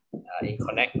 in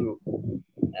Connect Group.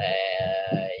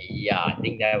 Yeah, I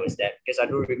think that was that, because I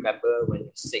don't remember when you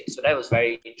were 6. So that was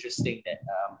very interesting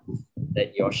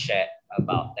that you shared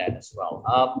about that as well.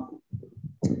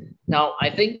 Now, I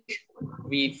think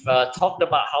we've talked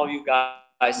about how you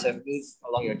guys have moved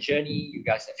along your journey. You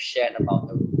guys have shared about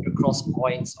the cross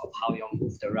points of how you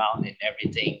moved around and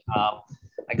everything.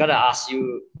 I gotta ask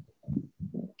you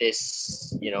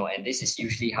this, and this is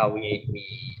usually how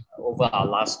we over our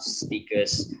last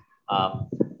speakers,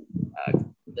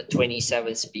 the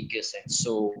 27 speakers, and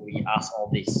so we ask all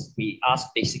this. We ask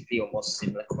basically almost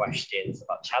similar questions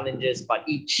about challenges, but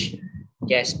each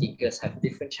guest speakers have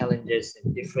different challenges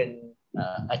and different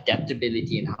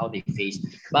adaptability in how they face.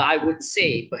 But I would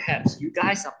say perhaps you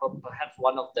guys are perhaps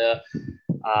one of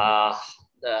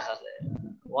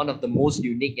the most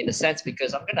unique in the sense,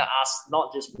 because I'm gonna ask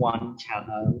not just one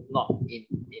challenge, not in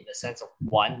the sense of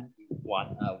one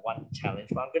challenge,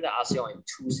 but I'm gonna ask you in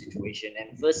 2 situations.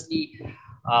 And firstly,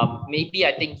 maybe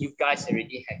I think you guys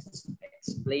already have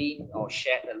explained or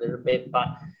shared a little bit, but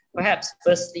perhaps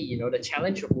firstly, the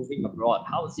challenge of moving abroad.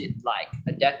 How is it like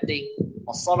adapting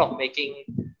or sort of making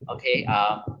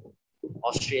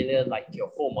Australia like your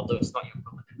home, although it's not your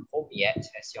permanent home yet,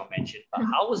 as you mentioned. But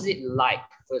how was it like,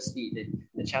 firstly,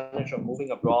 the challenge of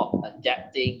moving abroad,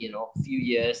 adapting, a few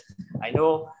years? I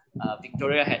know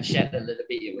Victoria had shared a little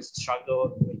bit, it was a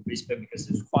struggle in Brisbane because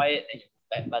it was quiet and you moved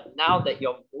back. But now that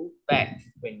you're moved back,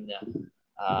 when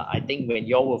I think when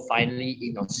you were finally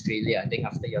in Australia, I think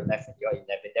after you left at your 11,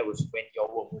 that was when you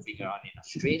were moving around in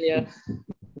Australia.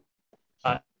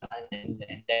 And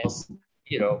then,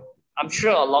 I'm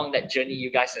sure along that journey, you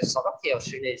guys have thought, okay,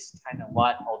 Australia is kind of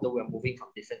what, although we're moving from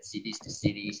different cities to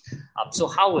cities. So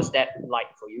how was that like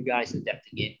for you guys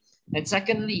adapting it? And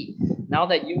secondly, now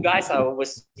that you guys are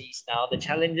overseas now, the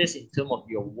challenges in terms of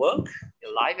your work,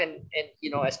 your life, and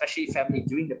especially family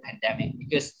during the pandemic,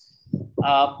 because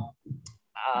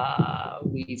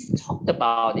we've talked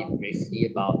about it briefly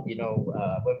about,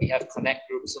 when we have connect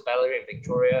groups, so Valerie and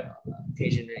Victoria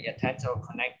occasionally attend our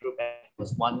connect group, and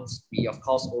was once we of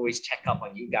course always check up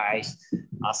on you guys,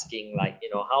 asking like,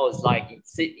 how it's like in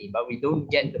Sydney, but we don't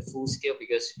get the full scale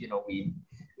because,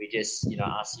 we just,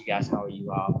 ask you guys how you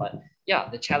are. But yeah,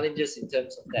 the challenges in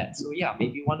terms of that. So yeah,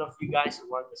 maybe one of you guys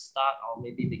want to start, or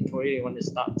maybe Victoria, you want to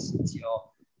start since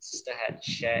your sister had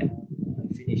shared,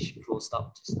 closed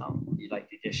up just now. Would you like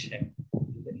to just share?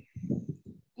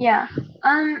 Yeah.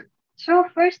 So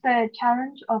first, the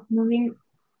challenge of moving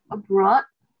abroad.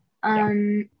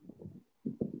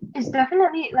 It's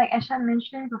definitely, like Asha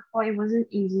mentioned before, it wasn't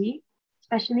easy,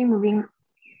 especially moving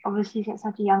overseas at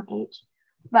such a young age.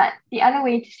 But the other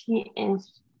way to see it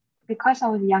is, because I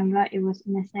was younger, it was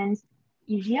in a sense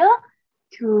easier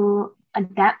to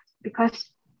adapt,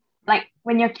 because like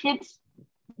when you're kids,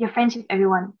 you're friends with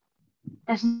everyone.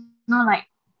 There's no like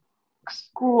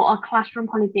school or classroom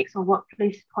politics or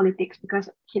workplace politics, because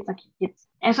kids are kids.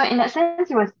 And so in that sense,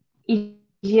 it was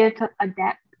easier to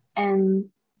adapt and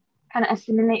kind of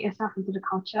assimilate yourself into the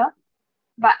culture.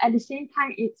 But at the same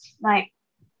time, it's like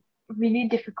really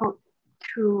difficult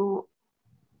to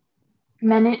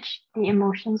manage the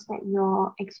emotions that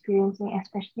you're experiencing,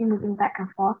 especially moving back and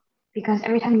forth, because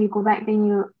every time you go back, then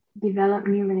you develop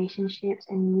new relationships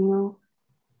and new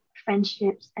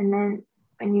friendships. And then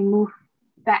when you move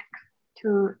back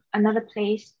to another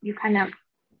place, you kind of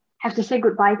have to say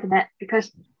goodbye to that,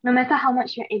 because no matter how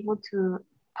much you're able to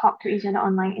talk to each other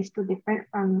online, it's still different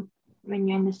from when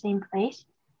you're in the same place.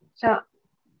 So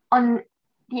on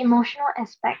the emotional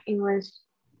aspect, it was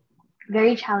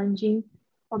very challenging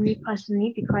for me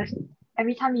personally, because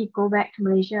every time we go back to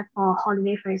Malaysia for a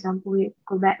holiday, for example, we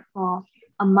go back for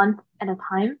a month at a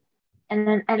time. And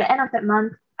then at the end of that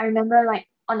month, I remember like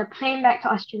on the plane back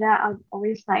to Australia, I was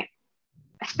always like,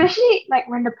 especially like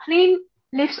when the plane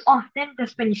lifts off, then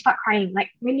that's when you start crying.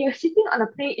 Like when you're sitting on the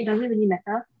plane, it doesn't really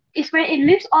matter. It's when it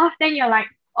lifts off, then you're like,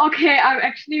 okay, I'm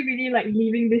actually really like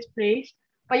leaving this place.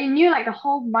 But you knew like the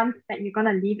whole month that you're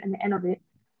gonna leave at the end of it.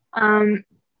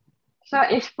 So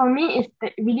it's, for me,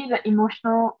 it's really the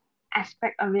emotional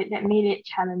aspect of it that made it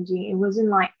challenging. It wasn't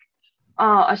like, oh,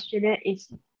 Australia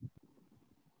is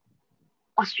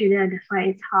Australia, that's why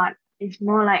it's hard. It's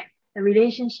more like the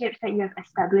relationships that you have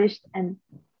established and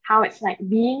how it's like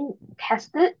being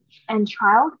tested and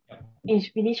trialed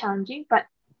is really challenging. But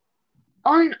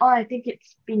all in all, I think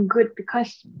it's been good,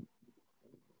 because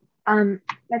my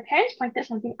parents pointed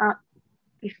something out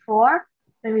before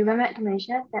when we went back to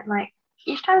Malaysia, that like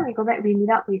each time we go back, we meet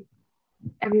up with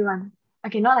everyone.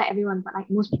 Okay, not like everyone, but like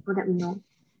most people that we know.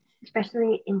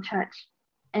 especially in church.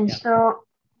 And Yeah. so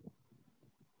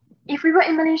if we were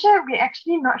in Malaysia, we're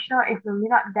actually not sure if we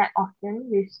meet up that often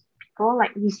with people.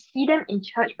 Like you see them in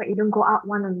church, but you don't go out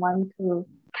one-on-one to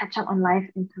catch up on life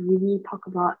and to really talk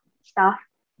about stuff.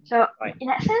 So Right. in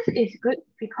that sense, it's good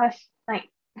because like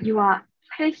you are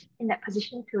placed in that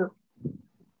position to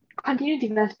continue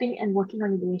developing and working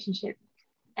on your relationship.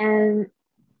 And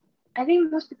I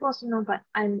think most people also know, but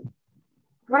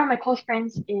one of my close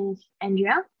friends is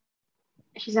Andrea.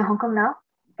 She's in Hong Kong now,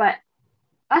 but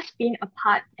us being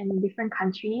apart and in different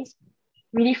countries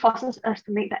really forces us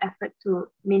to make the effort to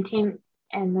maintain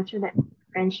and nurture that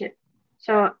friendship.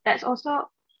 So that's also,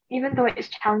 even though it's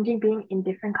challenging being in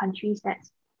different countries,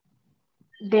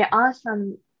 there are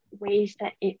some ways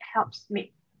that it helps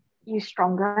make you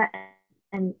stronger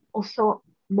and also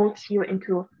molds you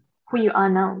into who you are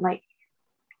now. Like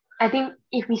I think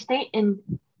if we stay in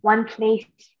one place,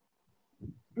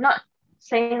 not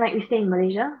saying like we stay in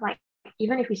Malaysia, like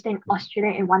even if we stay in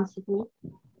Australia in one city,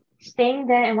 staying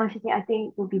there in one city, I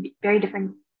think will be very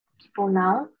different people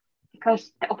now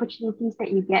because the opportunities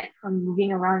that you get from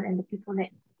moving around and the people that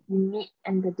you meet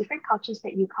and the different cultures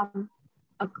that you come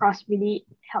across really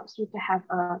helps you to have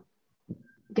a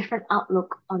different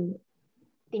outlook on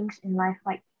things in life.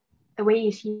 Like the way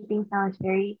you see things now is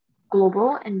very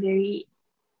global and very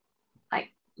like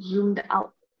zoomed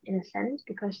out in a sense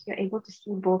because you're able to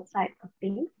see both sides of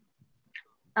things.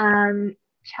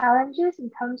 Challenges in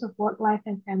terms of work life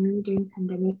and family during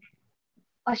pandemic.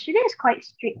 Australia is quite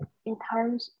strict in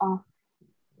terms of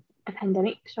the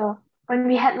pandemic. So when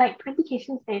we had like 20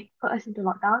 cases, they put us into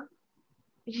lockdown,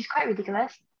 which is quite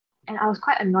ridiculous. And I was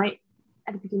quite annoyed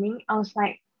at the beginning. I was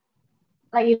like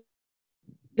you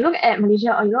look at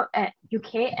Malaysia or you look at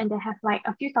UK and they have like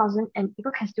a few thousand and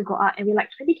people can still go out and we're like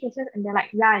 20 cases and they're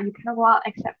like, yeah, you cannot go out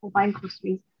except for buying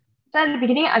groceries. So at the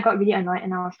beginning I got really annoyed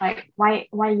and I was like, why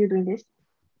are you doing this?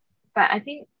 But I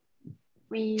think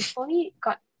we slowly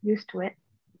got used to it,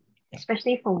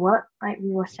 especially for work. Like we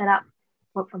were set up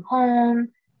work from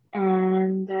home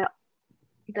and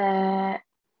the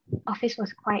office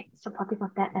was quite supportive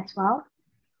of that as well.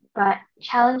 But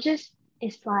challenges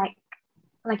is like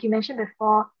you mentioned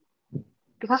before,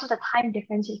 because of the time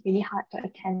difference, it's really hard to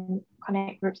attend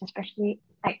connect groups, especially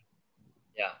like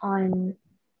on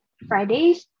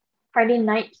Fridays. Friday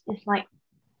nights is like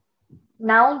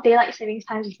now daylight savings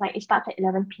times is like it starts at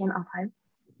 11 p.m. our time.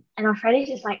 And on Fridays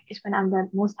it's when I'm the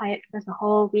most tired because the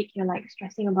whole week you're like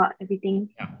stressing about everything.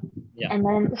 Yeah. And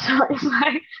then so it's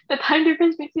like the time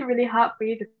difference makes it really hard for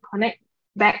you to connect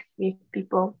back with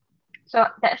people. So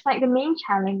that's like the main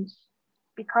challenge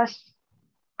because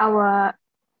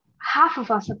half of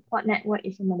our support network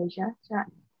is in Malaysia. So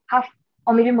half,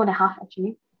 or maybe more than half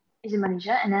actually, is in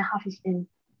Malaysia and then half is in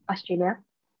Australia.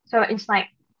 So it's like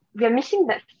we're missing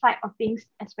that side of things,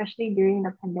 especially during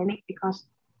the pandemic because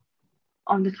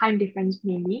of the time difference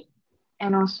mainly.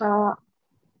 And also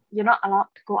you're not allowed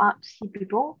to go out to see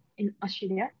people in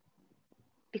Australia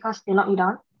because they lock you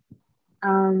down.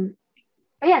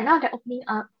 But yeah, now they're opening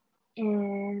up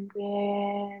and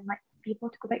we might be able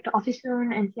to go back to office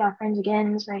soon and see our friends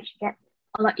again, so it should get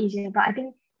a lot easier. But I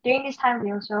think during this time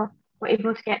we also were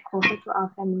able to get closer to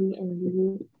our family and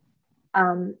really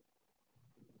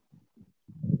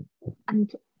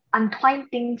untwine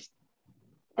things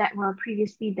that were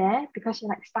previously there because you're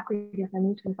like stuck with your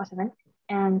family 24/7.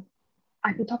 And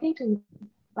I've been talking to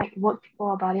like work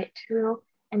people about it too,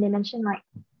 and they mentioned like,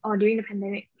 oh, during the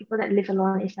pandemic, people that live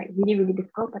alone is like really, really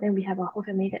difficult. But then we have a whole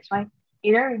family, that's why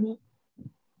you don't really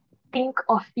think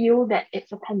or feel that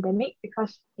it's a pandemic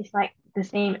because it's like the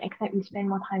same, except you spend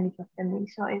more time with your family.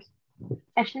 So it's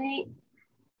actually,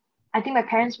 I think my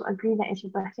parents will agree that it's a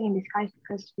blessing in disguise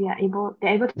because they're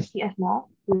able to see us more.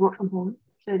 We work from home,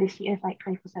 so they see us like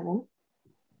 24/7.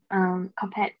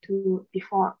 Compared to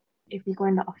before, if we go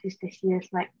in the office, they see us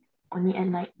like only at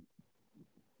night.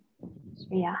 So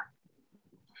yeah.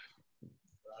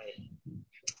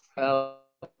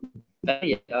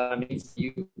 Right. I mean,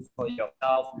 you for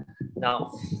yourself.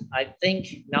 Now, I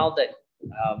think now that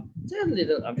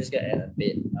I'm just gonna add a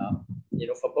bit.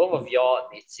 For both of y'all,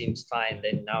 it seems fine.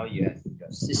 Then now you have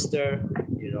your sister,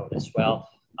 as well.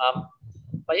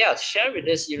 But yeah, share with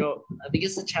us,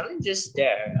 because the challenges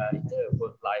there in the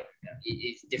work life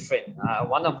is different.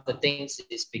 One of the things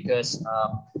is because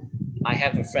I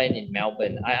have a friend in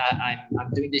Melbourne. I'm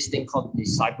doing this thing called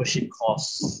discipleship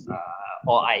course,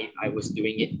 or I was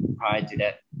doing it prior to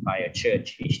that by a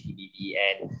church, HDBB,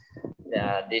 and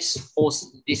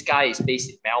this guy is based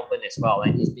in Melbourne as well,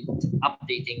 and he's been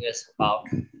updating us about,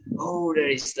 there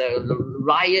is the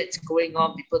riots going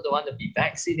on. People don't want to be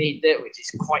vaccinated, which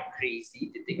is quite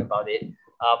crazy to think about it.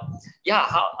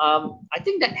 I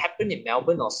think that happened in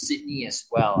Melbourne or Sydney as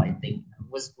well. I think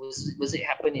was it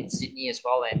happen in Sydney as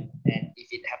well? And if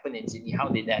it happened in Sydney, how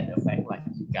did that affect like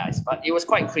you guys? But it was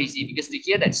quite crazy because to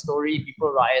hear that story,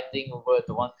 people rioting over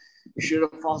the one should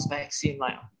have forced vaccine.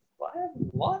 Like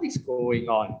what is going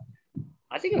on?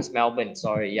 I think it was Melbourne.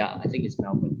 Sorry, yeah, I think it's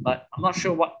Melbourne, but I'm not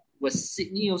sure what was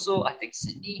Sydney also. I think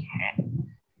Sydney had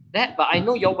that, but I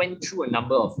know y'all went through a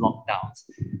number of lockdowns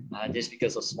just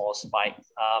because of small spikes.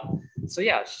 So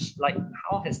yeah, like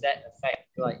how has that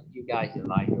affected like you guys, your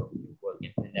life, your work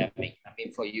in pandemic? I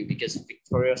mean, for you, because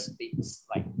Victoria speaks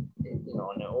like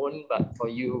on her own, but for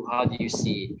you, how do you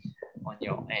see it on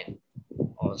your end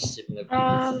or similar?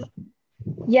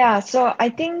 Yeah, so I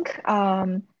think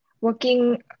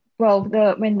working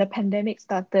when the pandemic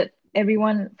started,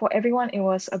 for everyone it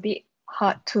was a bit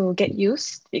hard to get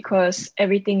used because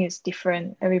everything is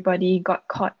different. Everybody got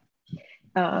caught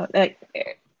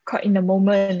in the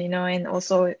moment, and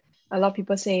also a lot of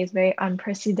people say it's very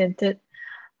unprecedented.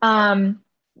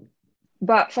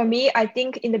 But for me, I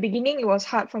think in the beginning it was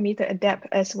hard for me to adapt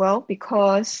as well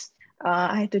because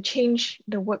I had to change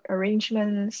the work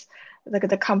arrangements. Like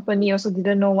the company also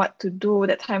didn't know what to do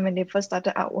that time when they first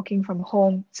started out working from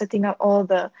home, setting up all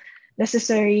the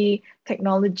necessary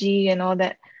technology and all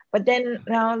that. But then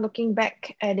now looking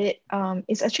back at it,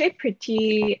 it's actually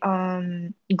pretty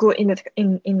good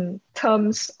in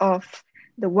terms of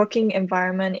the working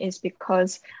environment is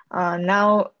because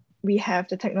now we have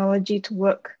the technology to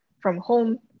work from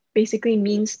home. Basically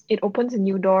means it opens a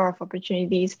new door of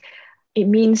opportunities. It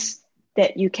means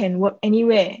that you can work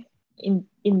anywhere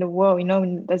in the world,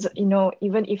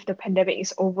 even if the pandemic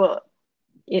is over,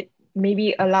 it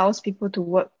maybe allows people to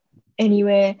work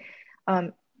anywhere,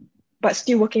 but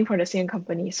still working for the same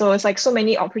company. So it's like so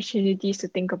many opportunities to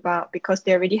think about because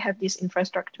they already have this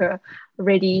infrastructure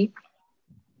ready.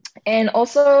 And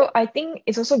also, I think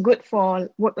it's also good for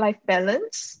work-life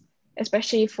balance,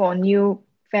 especially for new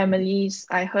families.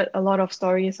 I heard a lot of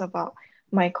stories about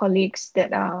my colleagues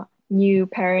that are new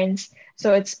parents.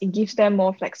 So it gives them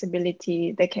more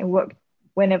flexibility. They can work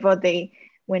when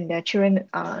their children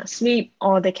sleep,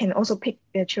 or they can also pick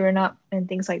their children up and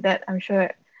things like that. I'm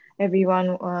sure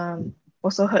everyone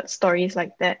also heard stories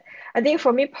like that. I think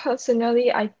for me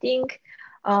personally, I think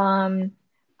I'm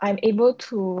able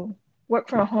to work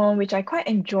from home, which I quite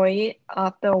enjoy it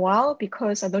after a while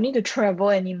because I don't need to travel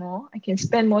anymore. I can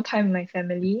spend more time with my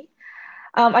family.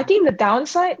 I think the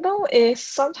downside though is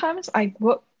sometimes I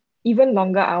work even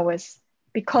longer hours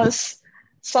because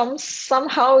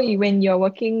somehow when you're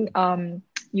working,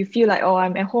 you feel like, oh,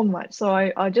 I'm at home, what? So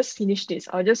I'll just finish this.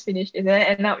 And then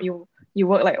end up you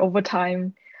work like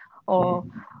overtime, or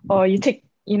you take,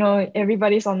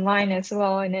 everybody's online as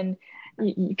well, and then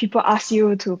people ask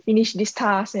you to finish this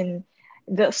task, and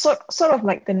the sort of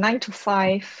like the 9 to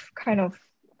 5 kind of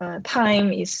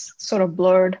time is sort of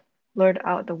blurred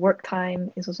out. The work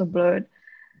time is also blurred.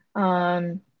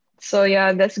 So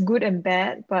yeah, that's good and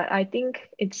bad, but I think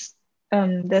it's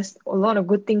there's a lot of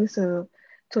good things to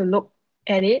look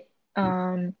at it.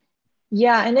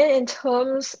 Yeah, and then in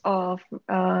terms of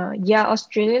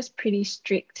Australia's pretty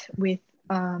strict with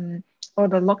all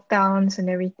the lockdowns and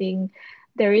everything.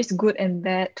 There is good and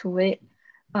bad to it.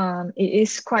 It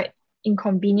is quite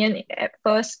inconvenient at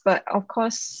first, but of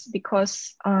course,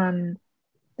 because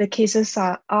the cases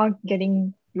are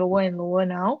getting lower and lower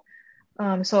now,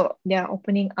 so they're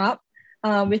opening up.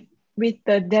 With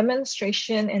the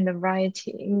demonstration and the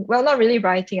rioting, well, not really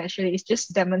rioting actually, it's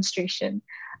just demonstration.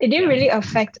 It didn't really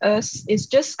affect us. It's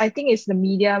just, I think it's the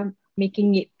media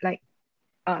making it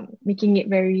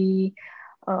very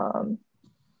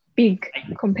big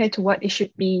compared to what it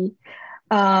should be.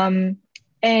 And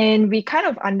we kind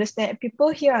of understand, people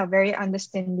here are very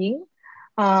understanding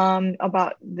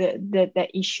about the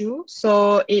issue.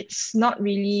 So it's not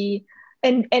really,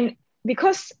 and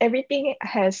because everything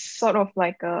has sort of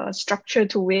like a structure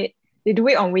to it, they do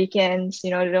it on weekends, they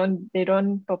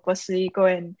don't purposely go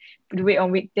and do it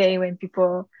on weekday when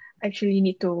people actually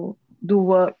need to do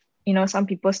work. Some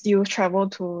people still travel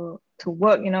to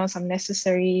work, some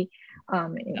necessary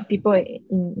people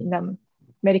in the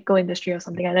medical industry or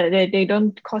something like that. They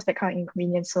don't cause that kind of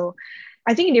inconvenience. So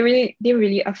I think they didn't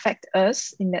really affect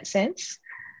us in that sense.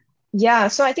 Yeah,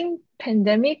 so I think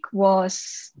pandemic we are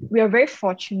very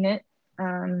fortunate.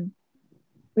 We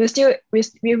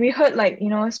heard like,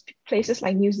 places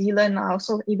like New Zealand are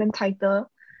also even tighter,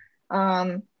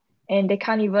 and they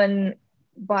can't even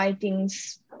buy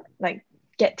things like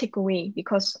get takeaway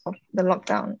because of the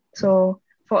lockdown. So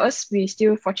for us, we're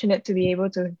still fortunate to be able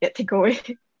to get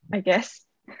takeaway, I guess.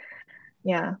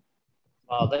 Yeah.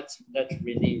 Wow, that's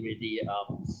really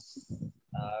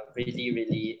Really,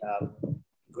 really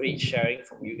great sharing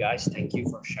from you guys. Thank you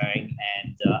for sharing.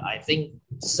 And I think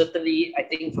certainly, I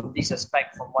think from this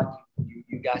aspect, from what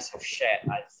you guys have shared,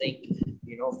 I think,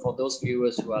 for those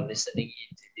viewers who are listening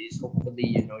into this, hopefully,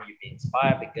 you've been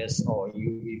inspired because, or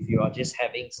if you are just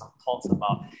having some thoughts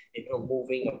about,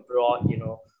 moving abroad,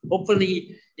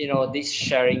 hopefully, this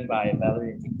sharing by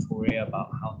Valerie and Victoria about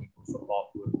how they move abroad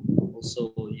would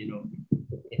also,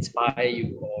 inspire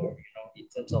you, or, in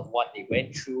terms of what they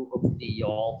went through, hopefully you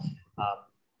all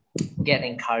get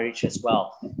encouraged as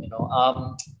well,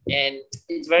 and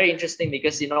it's very interesting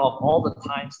because, of all the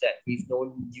times that we've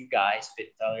known you guys with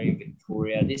Valerie and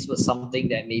Victoria, this was something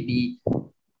that maybe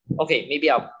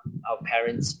our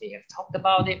parents may have talked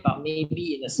about it, but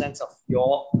maybe in the sense of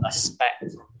your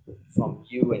aspect from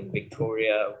you and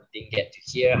Victoria, we didn't get to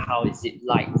hear how is it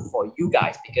like for you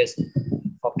guys, because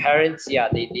for parents, they are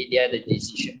the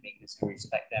decision makers, to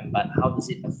respect them, but how does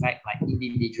it affect like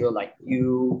individual like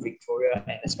you, Victoria,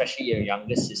 and especially your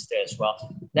younger sister as well?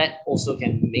 That also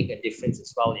can make a difference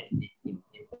as well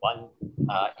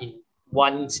in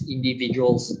one's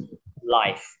individual's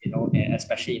life,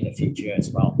 especially in the future as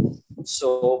well.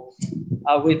 So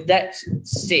with that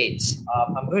said,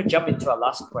 I'm going to jump into our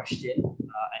last question,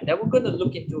 and then we're going to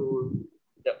look into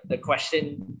the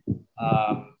question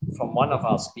from one of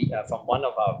our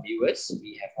viewers.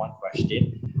 We have one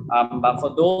question, but for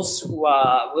those who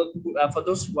are going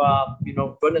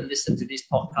to listen to this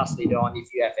podcast later on,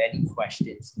 if you have any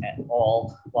questions at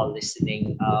all while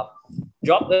listening,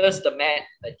 drop us a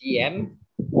DM,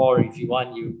 or if you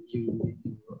want,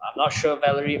 I'm not sure,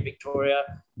 Valerie and Victoria,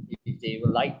 if they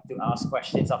would like to ask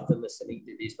questions after listening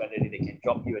to this, whether they can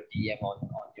drop you a DM on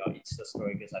your Insta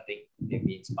story, because I think they'll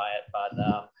be inspired.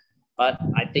 But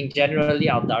I think generally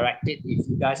I'll direct it. If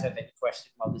you guys have any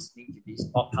questions while listening to this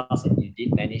podcast and you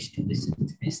did manage to listen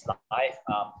to this live,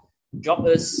 drop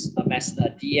us a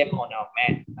DM on our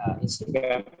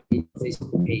Instagram,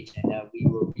 Facebook page, and we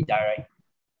will be direct.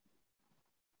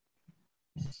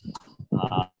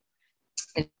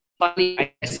 And finally,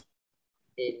 I guess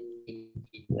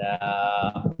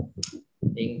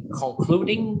in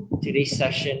concluding today's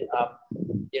session,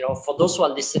 for those who are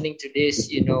listening to this,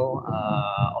 or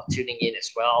tuning in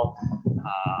as well,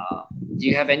 do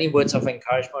you have any words of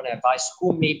encouragement and advice?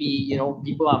 Who maybe,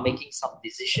 people are making some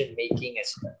decision making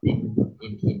as in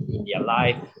their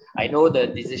life. I know the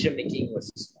decision making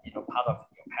was, part of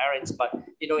your parents, but,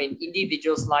 in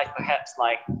individuals' life, perhaps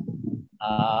like,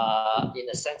 in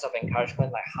a sense of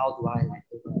encouragement, like how do I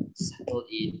settle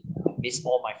in, miss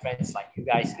all my friends, like you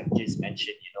guys have just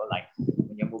mentioned, like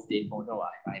when you moved in, oh no,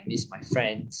 I miss my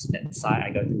friends that side,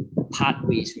 I got to part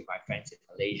ways with my friends in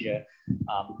Malaysia.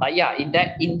 But yeah, in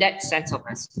that sense of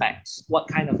aspects, what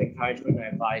kind of encouragement or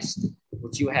advice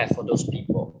would you have for those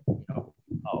people,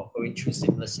 going through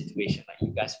similar situation like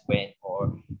you guys went,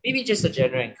 or maybe just a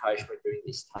general encouragement during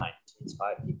this time to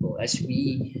inspire people as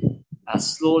we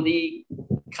slowly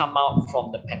come out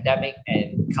from the pandemic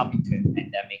and come into a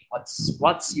pandemic?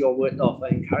 What's your word of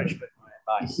encouragement or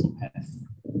advice you have?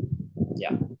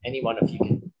 Yeah, any one of you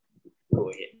can go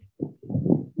ahead.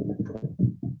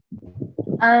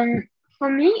 For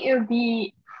me, it would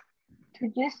be to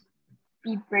just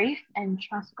be brave and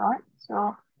trust God.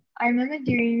 So I remember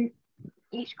during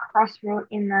each crossroad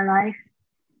in my life,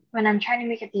 when I'm trying to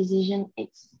make a decision,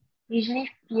 it's usually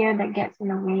fear that gets in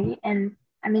the way. And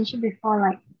I mentioned before,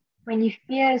 like when you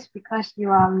fear, it's because you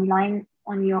are relying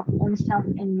on your own self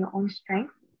and your own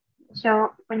strength.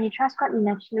 So when you trust God, you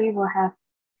naturally will have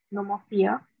no more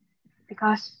fear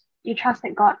because you trust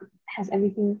that God has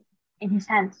everything in His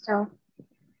hands. So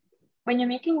when you're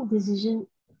making a decision,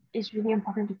 it's really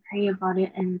important to pray about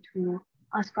it and to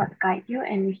ask God to guide you.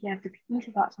 And if you have the peace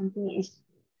about something, it's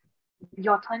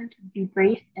your turn to be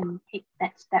brave and take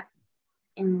that step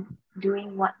in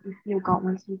doing what you feel God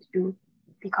wants you to do.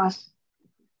 Because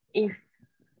if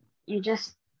you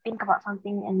just think about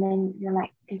something and then you're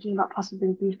like thinking about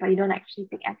possibilities, but you don't actually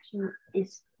take action,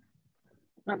 it's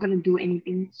not going to do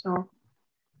anything. So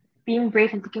being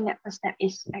brave and taking that first step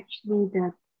is actually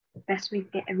the best way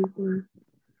to get everything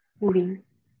moving.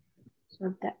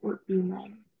 So that would be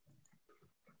mine.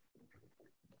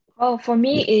 Well, for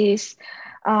me is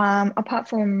apart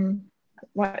from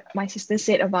what my sister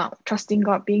said about trusting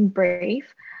God, being brave,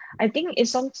 I think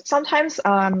it's sometimes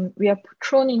we are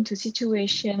thrown into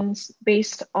situations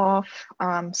based off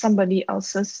somebody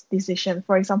else's decision.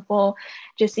 For example,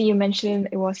 Jessie, you mentioned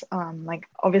it was like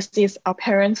obviously it's our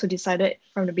parents who decided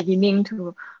from the beginning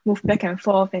to move back and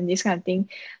forth and this kind of thing.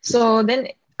 So then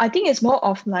I think it's more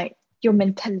of like your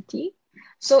mentality.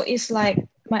 So it's like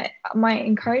my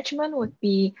encouragement would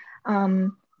be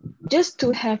just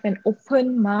to have an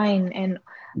open mind and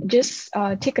just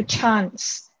take a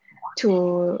chance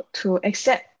to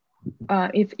accept,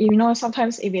 if you know,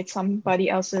 sometimes if it's somebody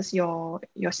else's, your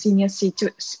senior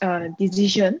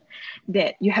decision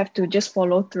that you have to just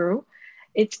follow through.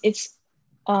 It's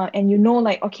and you know,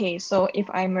 like, okay, so if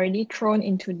I'm already thrown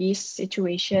into this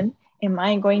situation, am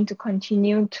I going to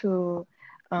continue to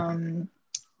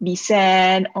be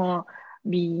sad or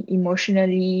be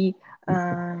emotionally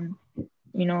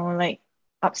like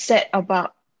upset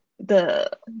about the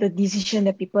decision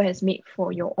that people has made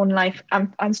for your own life?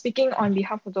 I'm speaking on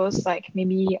behalf of those like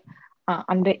maybe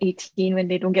under 18, when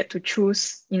they don't get to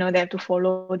choose, they have to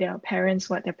follow their parents,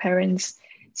 what their parents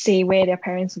say, where their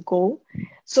parents go.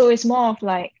 So it's more of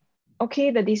like,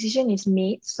 okay, the decision is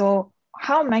made, so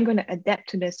how am I going to adapt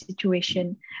to the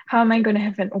situation? How am I going to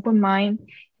have an open mind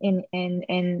and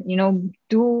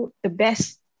do the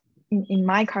best in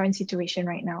my current situation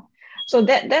right now? So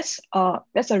that's a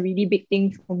really big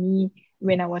thing for me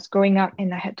when I was growing up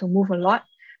and I had to move a lot.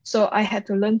 So I had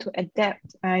to learn to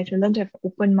adapt. I had to learn to have an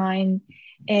open mind.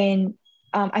 And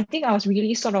I think I was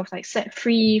really sort of like set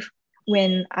free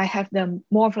when I have the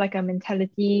more of like a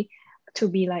mentality to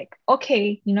be like,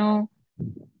 okay,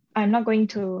 I'm not going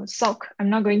to sulk. I'm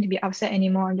not going to be upset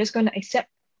anymore. I'm just going to accept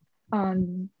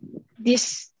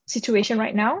this situation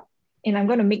right now, and I'm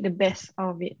going to make the best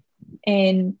out of it.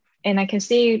 And I can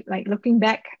say, like, looking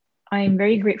back, I'm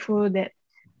very grateful that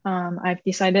I've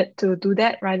decided to do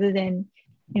that rather than,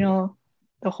 the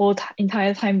whole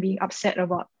entire time being upset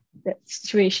about that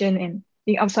situation and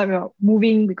being upset about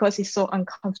moving because it's so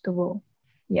uncomfortable.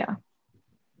 Yeah.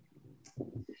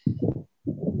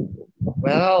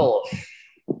 Well,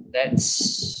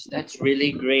 that's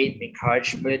really great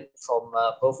encouragement from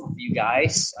both of you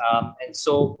guys. And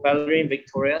so, Valerie and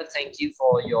Victoria, thank you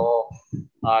for your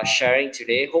sharing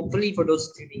today. Hopefully, for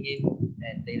those tuning in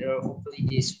and later, hopefully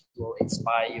this will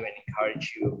inspire you and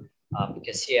encourage you.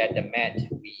 Because here at the Met,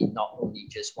 we not only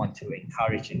just want to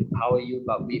encourage and empower you,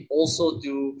 but we also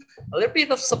do a little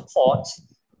bit of support.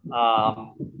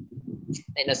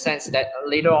 In a sense that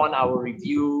later on I will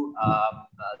review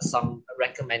some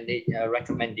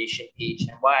recommendation page.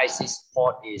 And why I say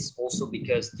support is also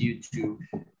because due to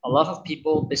a lot of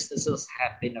people, businesses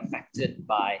have been affected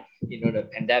by the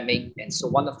pandemic. And so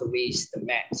one of the ways the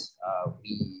Met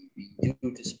we do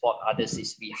to support others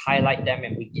is we highlight them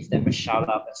and we give them a shout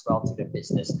out as well to the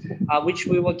business, which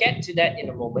we will get to that in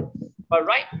a moment. But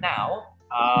right now,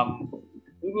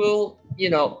 we will,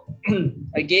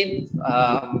 again,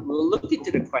 we'll look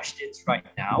into the questions right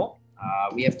now.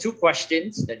 We have two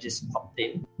questions that just popped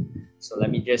in. So let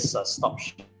me just stop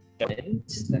sharing.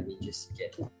 Let me just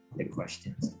get the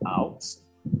questions out.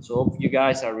 So hope you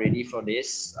guys are ready for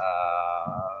this.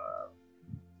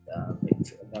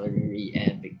 Valerie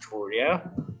and Victoria.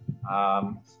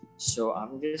 So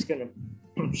I'm just going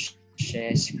to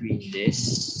share screen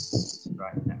this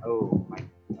right now. Oh, my,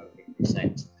 okay,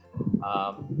 present.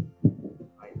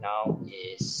 Right now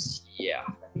is,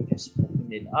 let me just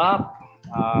open it up.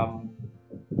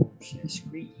 Share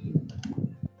screen.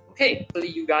 Okay, hopefully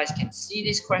you guys can see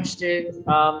this question.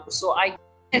 So I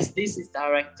guess this is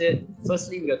directed,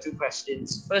 firstly, we got two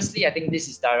questions. Firstly, I think this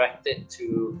is directed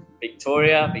to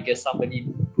Victoria because somebody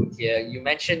put here, you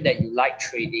mentioned that you like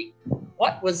trading.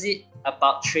 What was it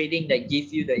about trading that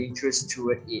gave you the interest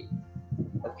toward it?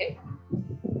 Okay.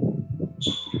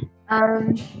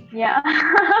 Yeah.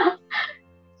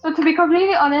 So to be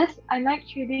completely honest, I like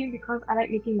trading because I like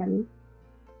making money.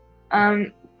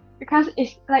 Because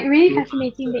it's like really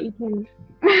fascinating that you can.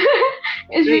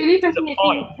 It's really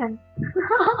fascinating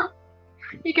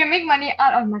you can make money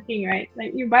out of nothing, right?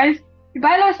 Like you buy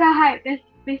low, sell high. That's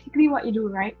basically what you do,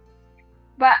 right?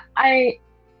 But I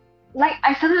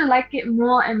started to like it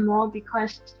more and more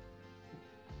because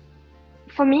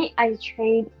for me, I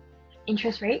trade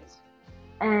interest rates,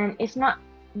 and it's not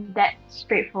that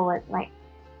straightforward. Like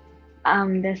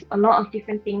there's a lot of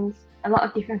different things, a lot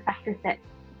of different factors that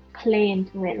play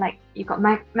into it. Like you've got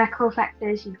macro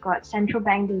factors, you've got central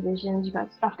bank decisions, you've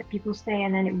got stuff that people say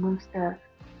and then it moves the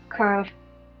curve.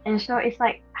 And so it's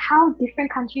like how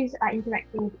different countries are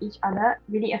interacting with each other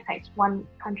really affects one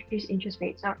country's interest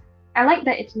rate. So I like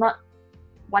that it's not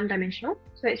one dimensional,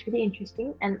 so it's really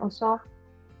interesting. And also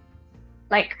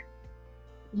like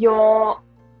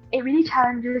it really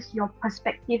challenges your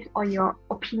perspective or your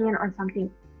opinion on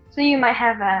something. So you might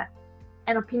have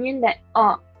an opinion that,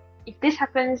 if this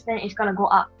happens, then it's gonna go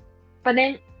up. But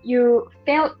then you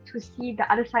fail to see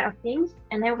the other side of things,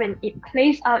 and then when it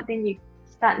plays out, then you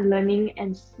start learning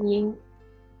and seeing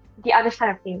the other side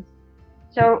of things.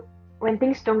 So when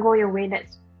things don't go your way,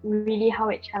 that's really how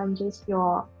it challenges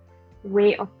your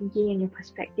way of thinking and your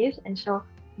perspectives. And so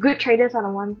good traders are the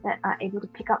ones that are able to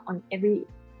pick up on every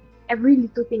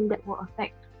little thing that will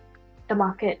affect the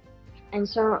market. And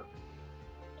so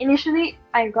initially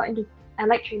I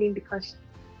like trading because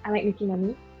I like making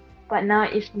money, but now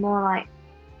it's more like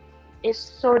it's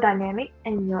so dynamic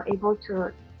and you're able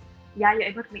to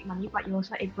make money, but you're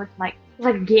also able to it's like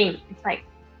a game.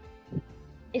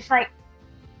 It's like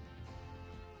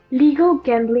legal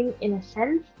gambling in a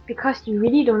sense, because you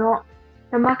really don't know.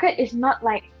 The market is not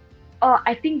like, oh,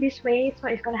 I think this way, so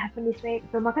it's gonna happen this way.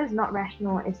 The market is not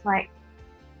rational. It's like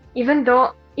even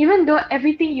though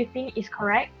everything you think is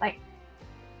correct, like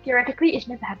theoretically it's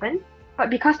meant to happen, but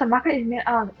because the market is made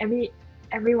out of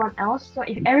everyone else, so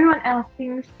if everyone else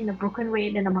thinks in a broken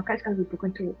way, then the market is gonna be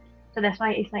broken too. So that's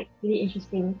why it's like really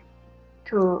interesting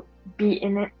to be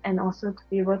in it, and also to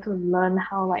be able to learn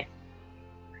how like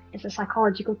it's a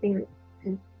psychological thing.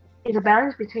 It's a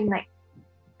balance between like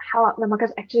how the market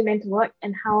is actually meant to work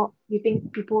and how you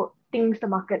think people thinks the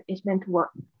market is meant to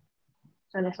work.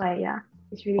 So that's why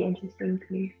it's really interesting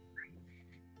to me.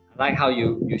 I like how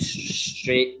you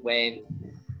straight went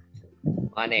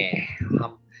money.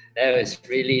 That's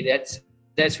really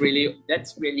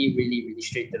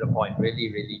straight to the point.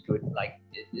 Really, really good. Like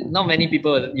not many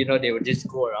people, they would just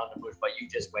go around the bush, but you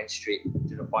just went straight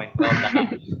to the point. Well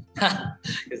done.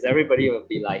 Because everybody will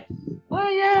be like, oh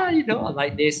yeah, I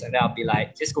like this, and I'll be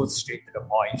like, just go straight to the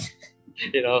point.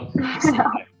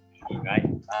 Right?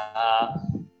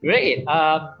 Great.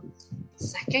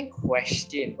 Second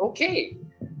question. Okay.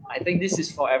 I think this is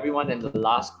for everyone, and the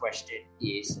last question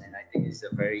is, and I think it's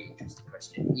a very interesting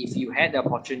question. If you had the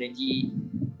opportunity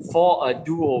for a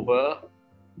do-over,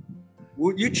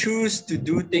 would you choose to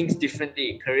do things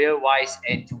differently, career-wise,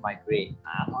 and to migrate?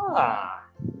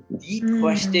 Deep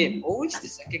question. Always the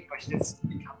second question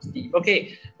becomes deep.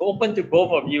 Okay, open to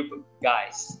both of you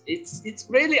guys. It's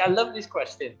really, I love this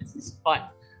question. This is fun.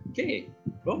 Okay,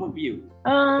 both of you.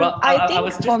 I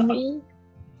think for me.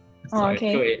 Sorry,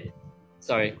 okay. Go ahead.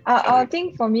 Sorry. I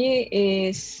think for me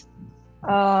is,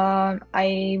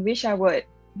 I wish I would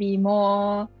be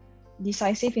more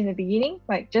decisive in the beginning,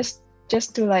 like just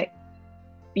to like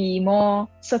be more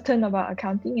certain about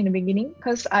accounting in the beginning,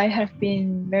 because I have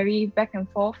been very back and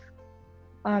forth.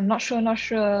 Not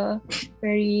sure,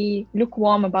 very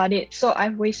lukewarm about it. So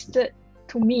I've wasted,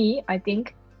 to me, I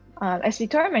think, as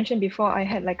Victoria mentioned before, I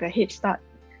had like a head start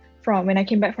from when I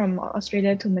came back from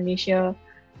Australia to Malaysia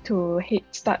to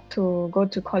start to go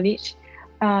to college,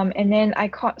 and then I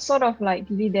caught sort of like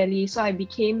dilly-dally, so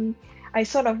I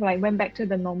sort of like went back to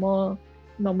the normal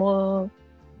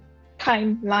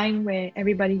timeline where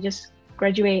everybody just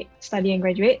study and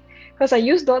graduate, because I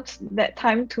used that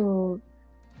time to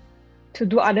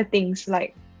do other things.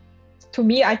 Like, to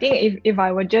me, I think if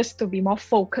I were just to be more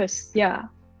focused, I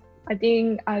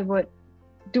think I would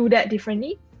do that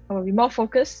differently. I will be more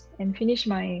focused and finish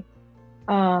my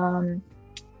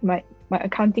my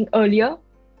accounting earlier,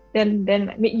 then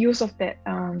make use of that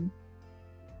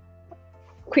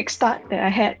quick start that I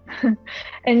had.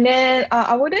 And then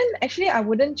I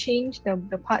wouldn't change the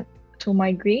part to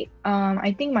migrate.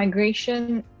 I think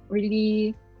migration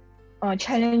really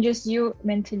challenges you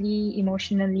mentally,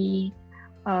 emotionally,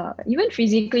 even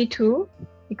physically too,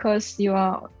 because you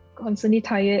are constantly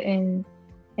tired, and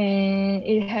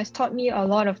it has taught me a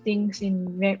lot of things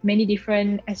in many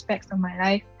different aspects of my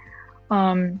life.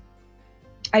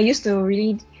 I used to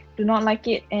really do not like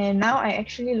it, and now I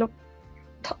actually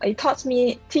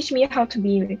teach me how to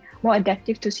be more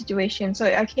adaptive to situations. So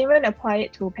I can even apply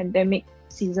it to pandemic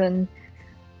season,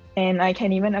 and I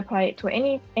can even apply it to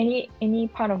any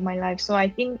part of my life. So I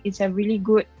think it's a really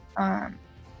good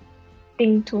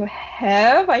thing to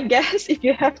have, I guess, if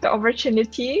you have the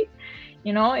opportunity.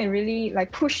 It really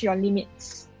like push your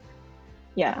limits.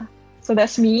 Yeah. So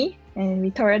that's me. And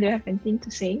Victoria, do you have anything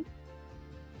to say?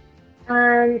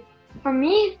 For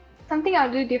me, something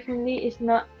I'll do differently is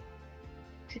not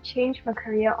to change my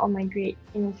career or my grade,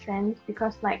 in a sense,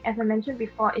 because like as I mentioned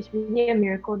before, it's really a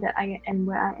miracle that I am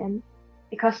where I am,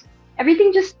 because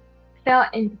everything just fell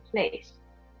into place.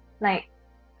 Like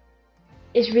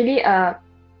it's really like,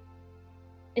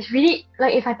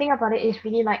 if I think about it, it's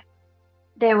really like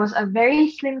there was a very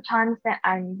slim chance that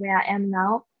I'm where I am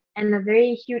now, and a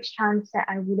very huge chance that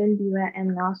I wouldn't be where I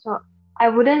am now. So I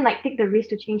wouldn't like take the risk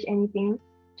to change anything,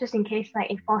 just in case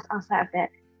like it falls outside of that.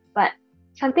 But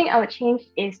something I would change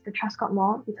is to trust God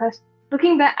more, because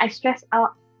looking back, I stressed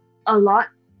out a lot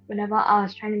whenever I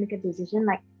was trying to make a decision.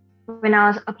 Like when I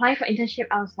was applying for internship,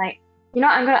 I was like,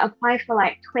 I'm gonna apply for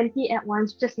like 20 at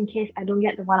once, just in case I don't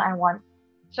get the one I want.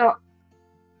 So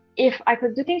if I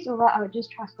could do things over, I would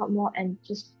just trust God more and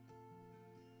just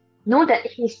know that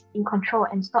he's in control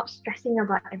and stop stressing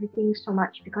about everything so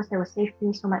much, because that will save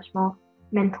me so much more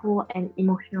mental and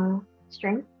emotional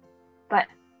strength. But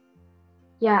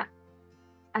yeah,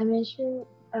 I mentioned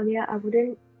earlier I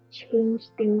wouldn't change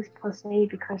things per se,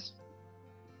 because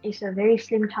it's a very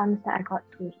slim chance that I got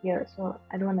to here, so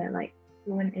I don't want to like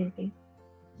ruin anything.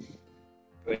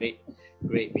 Great.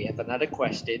 We have another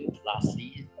question.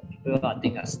 Lastly, people I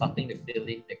think are starting to fill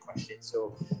in the question.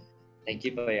 So thank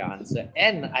you for your answer.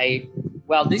 And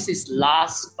this is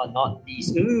last but not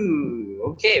least. Ooh,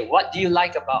 okay. What do you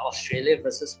like about Australia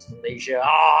versus Malaysia?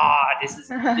 This is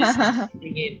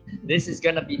this is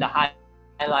gonna be the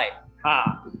highlight.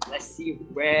 Let's see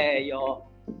where your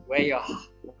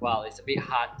well, it's a bit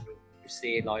hard to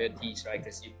say loyalties, right?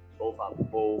 Because you both are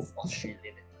both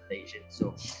Australian and Malaysian.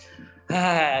 So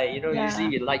usually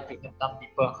we like to condemn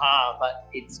people, but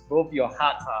it's both your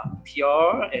hearts are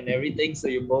pure and everything. So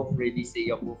you both really say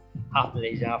you're both half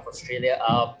Malaysia, half Australia.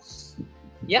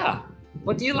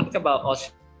 What do you like about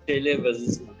Australia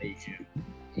versus Malaysia?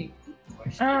 Good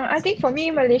question. I think for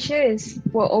me, Malaysia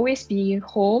will always be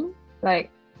home. Like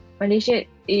Malaysia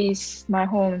is my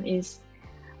home, is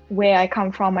where I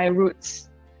come from, my roots.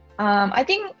 I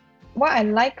think what I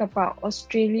like about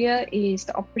Australia is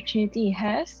the opportunity it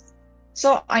has.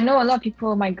 So I know a lot of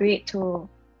people migrate to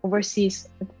overseas,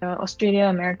 Australia,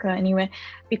 America, anywhere,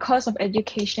 because of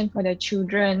education for their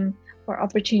children, for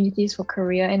opportunities for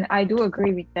career, and I do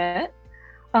agree with that.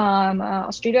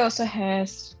 Australia also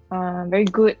has very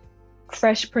good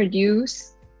fresh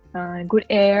produce, good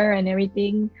air and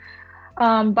everything.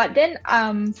 But then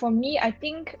for me, I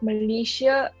think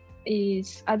Malaysia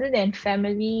is, other than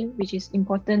family, which is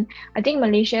important, I think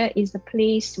Malaysia is the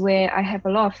place where I have a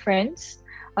lot of friends.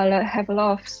 I have a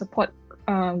lot of support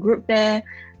group there.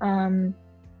 My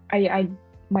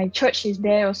church is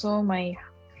there also. My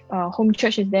home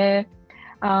church is there.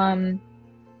 And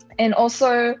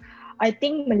also, I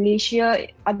think Malaysia,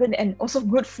 and also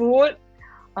good food.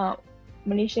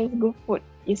 Malaysia's good food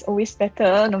is always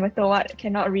better, no matter what.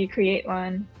 Cannot recreate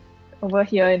one. Over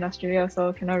here in Australia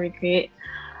also cannot recreate.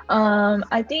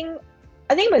 I think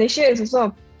Malaysia is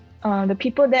also the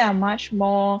people there are much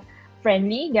more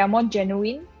friendly. They are more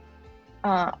genuine.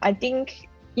 I think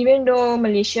even though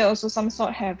Malaysia also some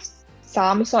sort of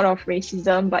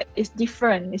racism, but it's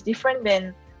different. It's different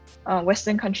than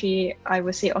Western country. I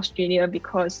would say Australia,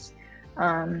 because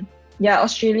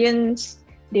Australians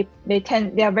they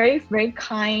are very, very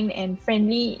kind and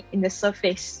friendly in the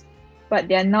surface, but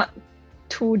they are not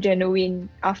too genuine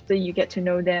after you get to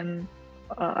know them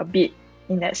a bit,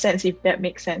 in that sense, if that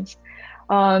makes sense.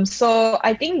 So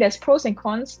I think there's pros and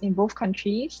cons in both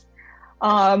countries.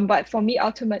 But for me,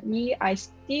 ultimately,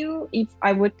 if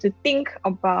I were to think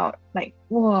about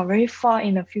very far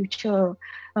in the future,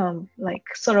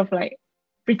 sort of like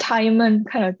retirement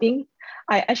kind of thing,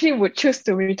 I actually would choose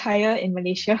to retire in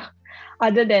Malaysia,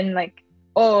 other than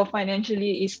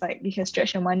financially it's like you can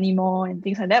stretch your money more and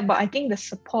things like that. But I think the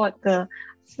support, the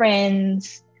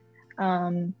friends,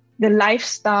 the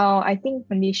lifestyle, I think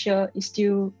Malaysia is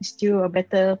still a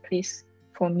better place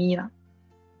for me.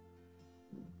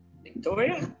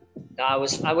 Victoria? I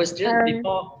was just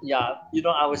before,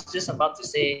 I was just about to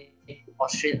say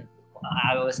Australia.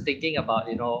 I was thinking about,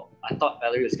 I thought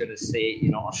Valerie was going to say,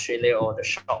 Australia, or the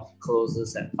shop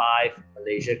closes at 5,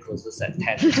 Malaysia closes at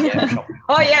 10 p.m.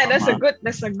 That's a good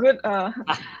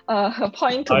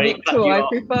point to make too. I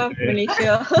prefer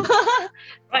Malaysia.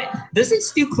 Right. Does it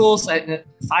still close at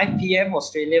 5 p.m.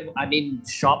 Australia? I mean,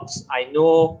 shops. I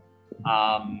know.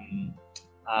 I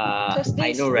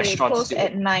know restaurants close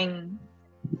at 9.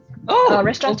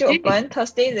 Restaurants still open.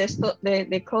 Thursday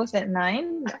they close at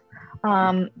 9.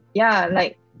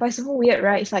 But it's so weird,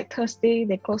 right? It's like Thursday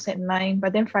they close at 9,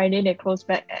 but then Friday they close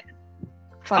back at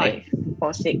 5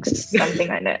 or 6, something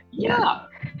like that. Yeah,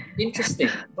 interesting.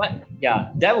 But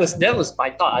that was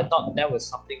my thought. I thought that was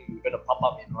something we were gonna pop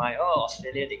up in, right?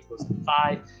 Australia they close at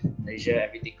 5, Malaysia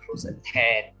everything close at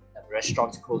 10, and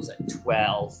restaurants close at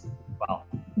 12. Wow.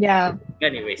 Yeah.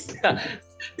 Anyways,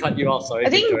 cut you off. Sorry.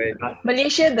 I think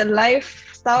Malaysia, the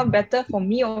lifestyle better for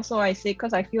me also, I say,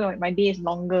 because I feel like my day is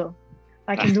longer.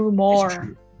 I can do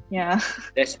more. Yeah.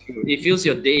 That's true. It feels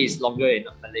your day is longer in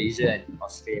Malaysia and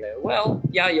Australia. Well,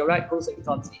 you're right. Pros and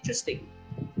cons. Interesting.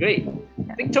 Great.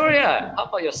 Yeah. Victoria, how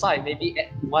about your side? Maybe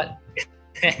what?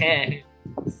 I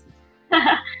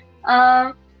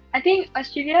think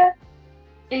Australia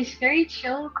is very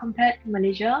chill compared to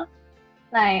Malaysia.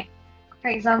 Like, for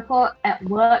example, at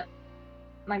work,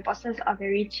 my bosses are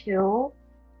very chill.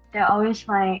 They're always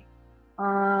like,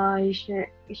 you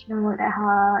shouldn't work that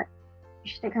hard. You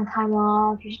should take some time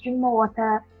off. You should drink more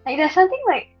water. Like, there's something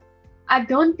like,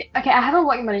 Okay, I haven't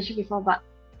worked in Malaysia before, but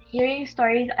hearing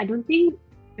stories, I don't think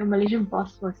your Malaysian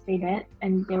boss will say that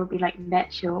and they will be like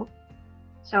that chill.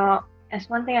 So that's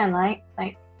one thing I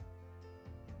like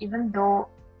even though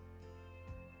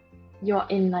you're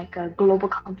in like a global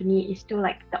company, it's still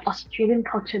like the Australian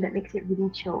culture that makes it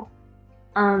really chill.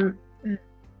 Um, Mm.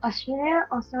 Australia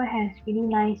also has really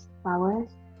nice flowers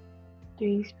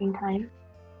during springtime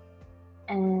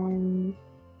and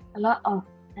a lot of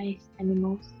nice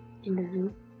animals in the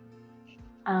zoo.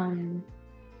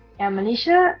 Yeah,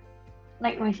 Malaysia,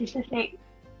 like my sister said,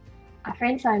 our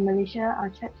friends are in Malaysia, our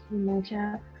church is in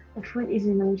Malaysia, the food is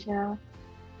in Malaysia.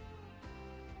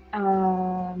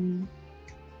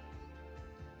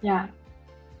 Yeah.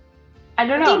 I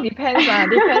don't I know. think depends.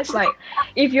 Depends. Like,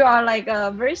 if you are like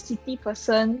a very city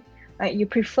person, like you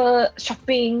prefer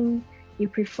shopping, you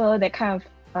prefer that kind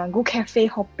of go cafe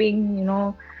hopping. They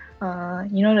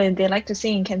like to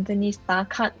say in Cantonese "star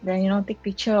cut." Then take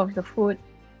picture of the food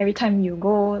every time you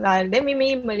go. Like then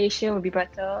maybe Malaysia will be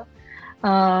better.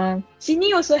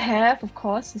 Sydney also have, of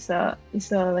course. It's a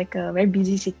like a very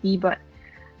busy city, but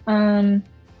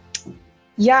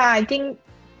yeah, I think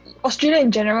Australia in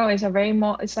general is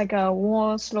it's like a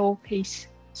more slower pace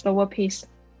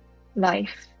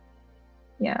life.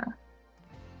 Yeah.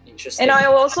 Interesting. And I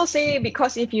will also say,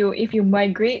 because if you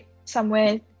migrate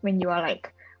somewhere when you are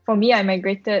like, for me, I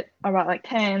migrated around like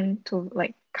 10 to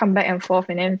like come back and forth,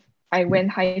 and then I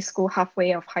went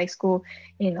halfway of high school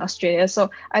in Australia. So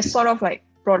I sort of like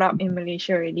brought up in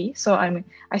Malaysia already. So I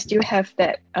still have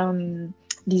that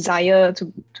desire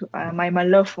to my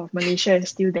love of Malaysia is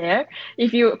still there.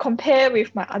 If you compare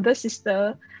with my other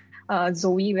sister,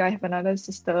 Zoe, where I have another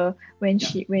sister, when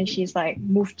she's like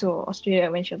moved to Australia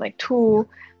when she was like 2,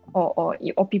 or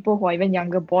people who are even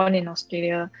younger born in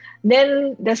Australia,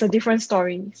 then there's a different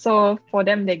story. So for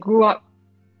them, they grew up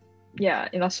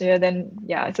in Australia, then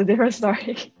it's a different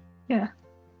story. Yeah.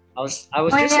 I was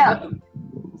just about to...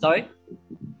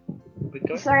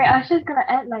 Sorry, I was just gonna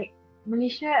add, like,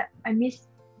 Malaysia, I miss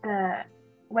the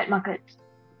wet markets.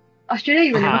 Australia,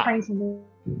 you will never find something.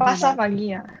 Pasar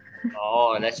pagi,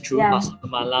 Oh, that's true. Yeah. Pasar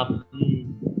malam.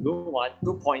 Good one.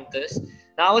 Good pointers.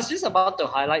 Now, I was just about to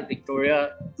highlight,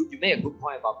 Victoria, you made a good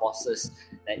point about bosses,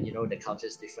 that the culture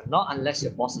is different. Not unless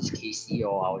your boss is Casey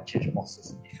or our church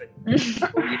bosses are different.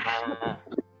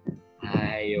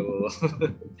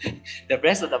 The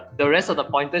rest of the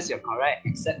pointers you're correct,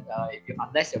 except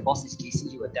unless your boss is Casey,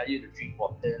 he will tell you to drink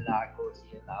water lah, go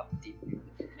here lah,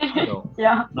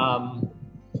 Yeah.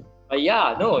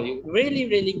 But really,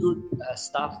 really good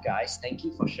stuff, guys. Thank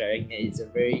you for sharing. It's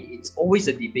always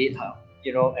a debate, huh?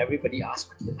 Everybody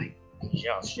asks me like,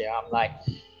 I'm like,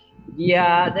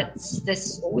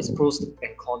 that's always pros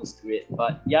and cons to it.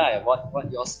 But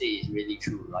what you say is really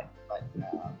true.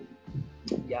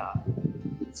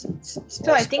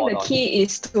 So I think the key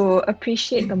is to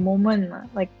appreciate the moment,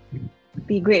 like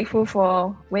be grateful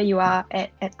for where you are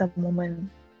at the moment.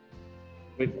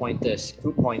 Good pointers.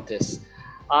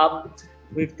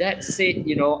 With that said,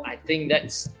 I think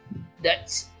that's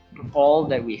all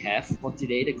that we have for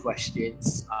today, the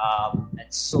questions.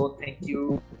 And so thank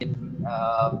you,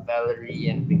 Valerie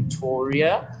and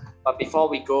Victoria. But before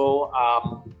we go,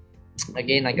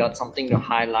 again, I got something to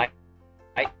highlight.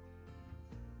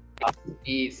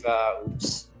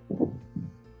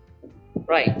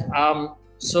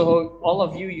 So all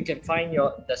of you can find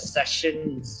the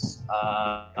sessions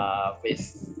with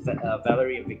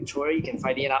Valerie and Victoria. You can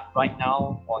find it up right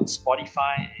now on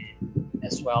Spotify,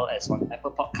 as well as on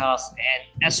Apple Podcasts,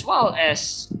 and as well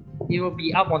as it will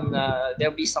be up on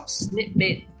there'll be some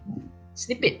snippets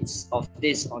of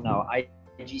this on our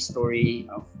IG story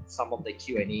of some of the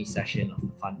Q&A session of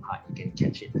the fun part. You can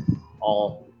catch it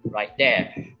all right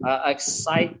there.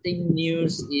 Exciting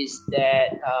news is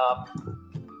that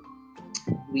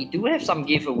we do have some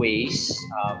giveaways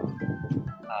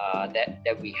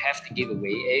that we have to give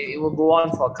away. It will go on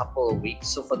for a couple of weeks.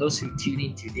 So for those who tune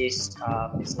into this,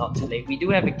 it's not too late. We do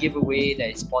have a giveaway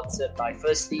that is sponsored by,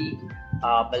 firstly,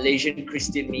 Malaysian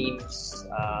Christian Memes.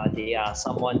 They are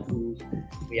someone who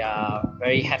we are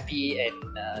very happy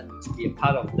and to be a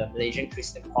part of the Malaysian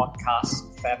Christian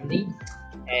podcast family.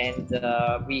 And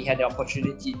we had the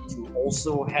opportunity to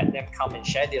also have them come and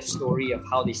share their story of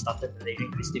how they started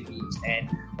Malaysian Christian Memes. And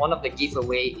one of the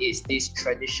giveaway is this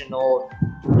traditional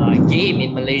game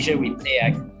in Malaysia we play.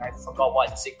 I forgot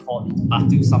what it's called. It's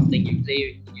batu something. You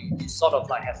you sort of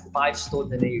like have 5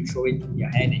 stones and then you throw it in your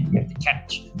hand and you have to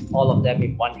catch all of them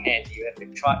in one hand. You have to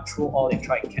throw all and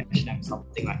try and catch them,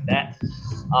 something like that.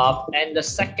 And the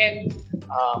second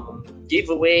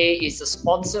giveaway is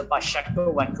sponsored by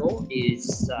Shackle Wackle.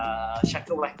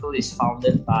 Shackle Wackle is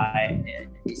founded by,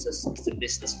 it's a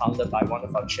business founded by one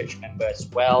of our church members as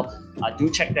well. Do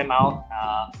check them out.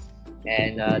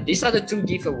 And these are the 2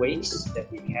 giveaways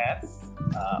that we have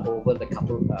over the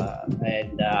couple.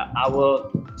 And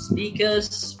our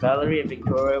speakers, Valerie and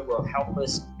Victoria, will help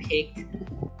us pick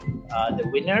the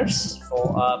winners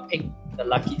pick the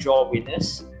lucky draw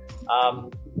winners.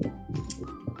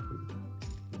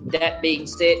 That being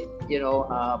said,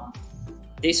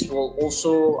 this will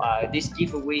also these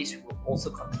giveaways will also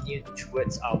continue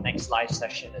towards our next live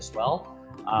session as well.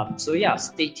 So yeah,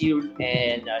 stay tuned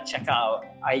and check out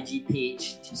our IG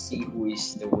page to see who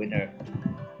is the winner.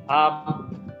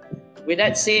 With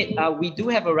that said, we do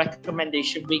have a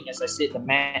recommendation week. As I said, the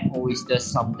Matt always does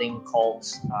something called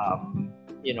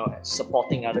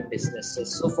supporting other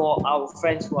businesses. So for our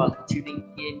friends who are tuning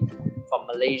in from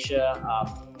Malaysia,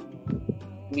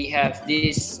 we have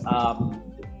this,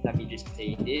 let me just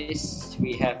play this.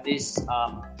 We have this,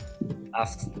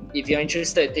 if you're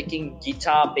interested in taking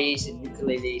guitar, bass, and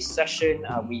ukulele session,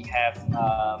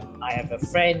 I have a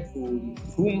friend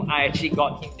whom I actually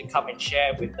got him to come and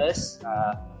share with us.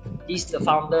 He's the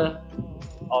founder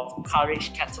of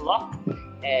Courage Catalog.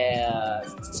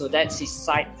 So that's his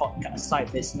side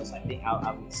business, I think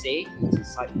I would say. It's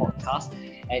his side podcast.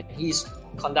 And he's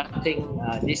conducting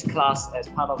this class as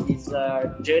part of his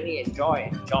journey and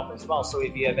job as well. So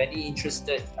if you have any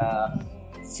interested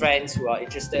friends who are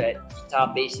interested at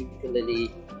guitar, bass,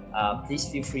 ukulele, please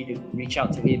feel free to reach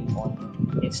out to him on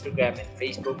Instagram and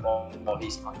Facebook or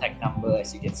his contact number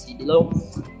as you can see below.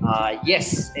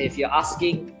 Yes, if you're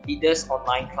asking, he does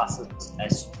online classes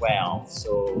as well.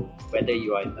 So whether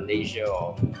you are in Malaysia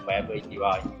or wherever you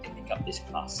are, you can pick up this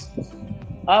class.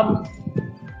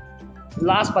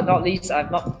 Last but not least,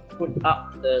 I've not put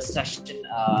up the session,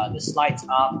 the slides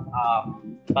up,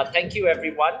 but thank you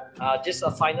everyone. Just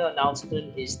a final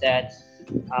announcement is that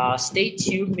stay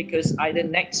tuned, because either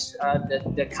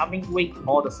the coming week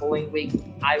or the following week,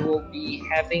 I will be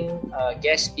having a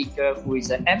guest speaker who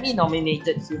is an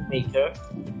Emmy-nominated filmmaker.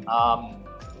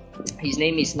 His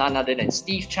name is none other than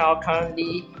Steve Chow.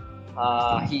 Currently,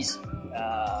 he's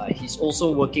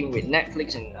also working with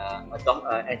Netflix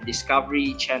and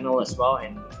Discovery Channel as well,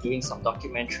 and doing some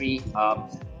documentary.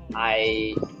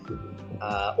 I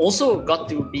also got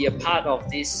to be a part of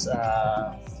this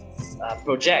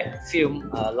project film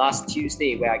last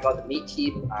Tuesday, where I got to meet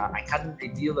him. I can't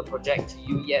reveal the project to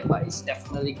you yet, but it's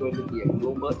definitely going to be a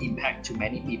global impact to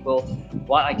many people.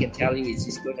 What I can tell you is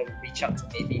he's going to reach out to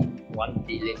maybe 1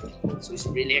 billion people. So it's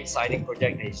a really exciting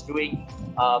project that he's doing.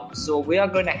 So we are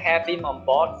going to have him on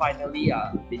board finally.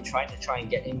 I've been trying to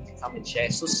get him to come and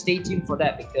share. So stay tuned for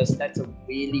that, because that's a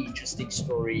really interesting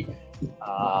story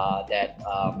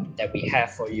that we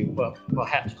have for you.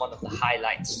 Perhaps one of the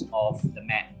highlights of the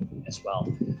Met as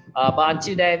well. But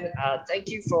until then, thank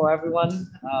you for everyone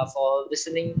for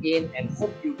listening in, and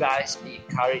hope you guys be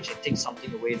encouraged and take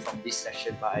something away from this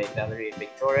session by Valerie and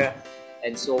Victoria.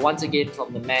 And so once again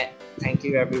from the Met, thank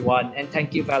you everyone, and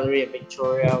thank you Valerie and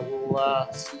Victoria. We'll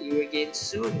see you again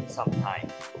soon sometime.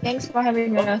 Thanks for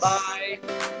having us. Bye.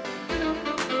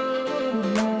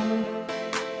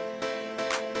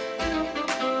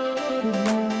 Good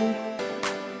night.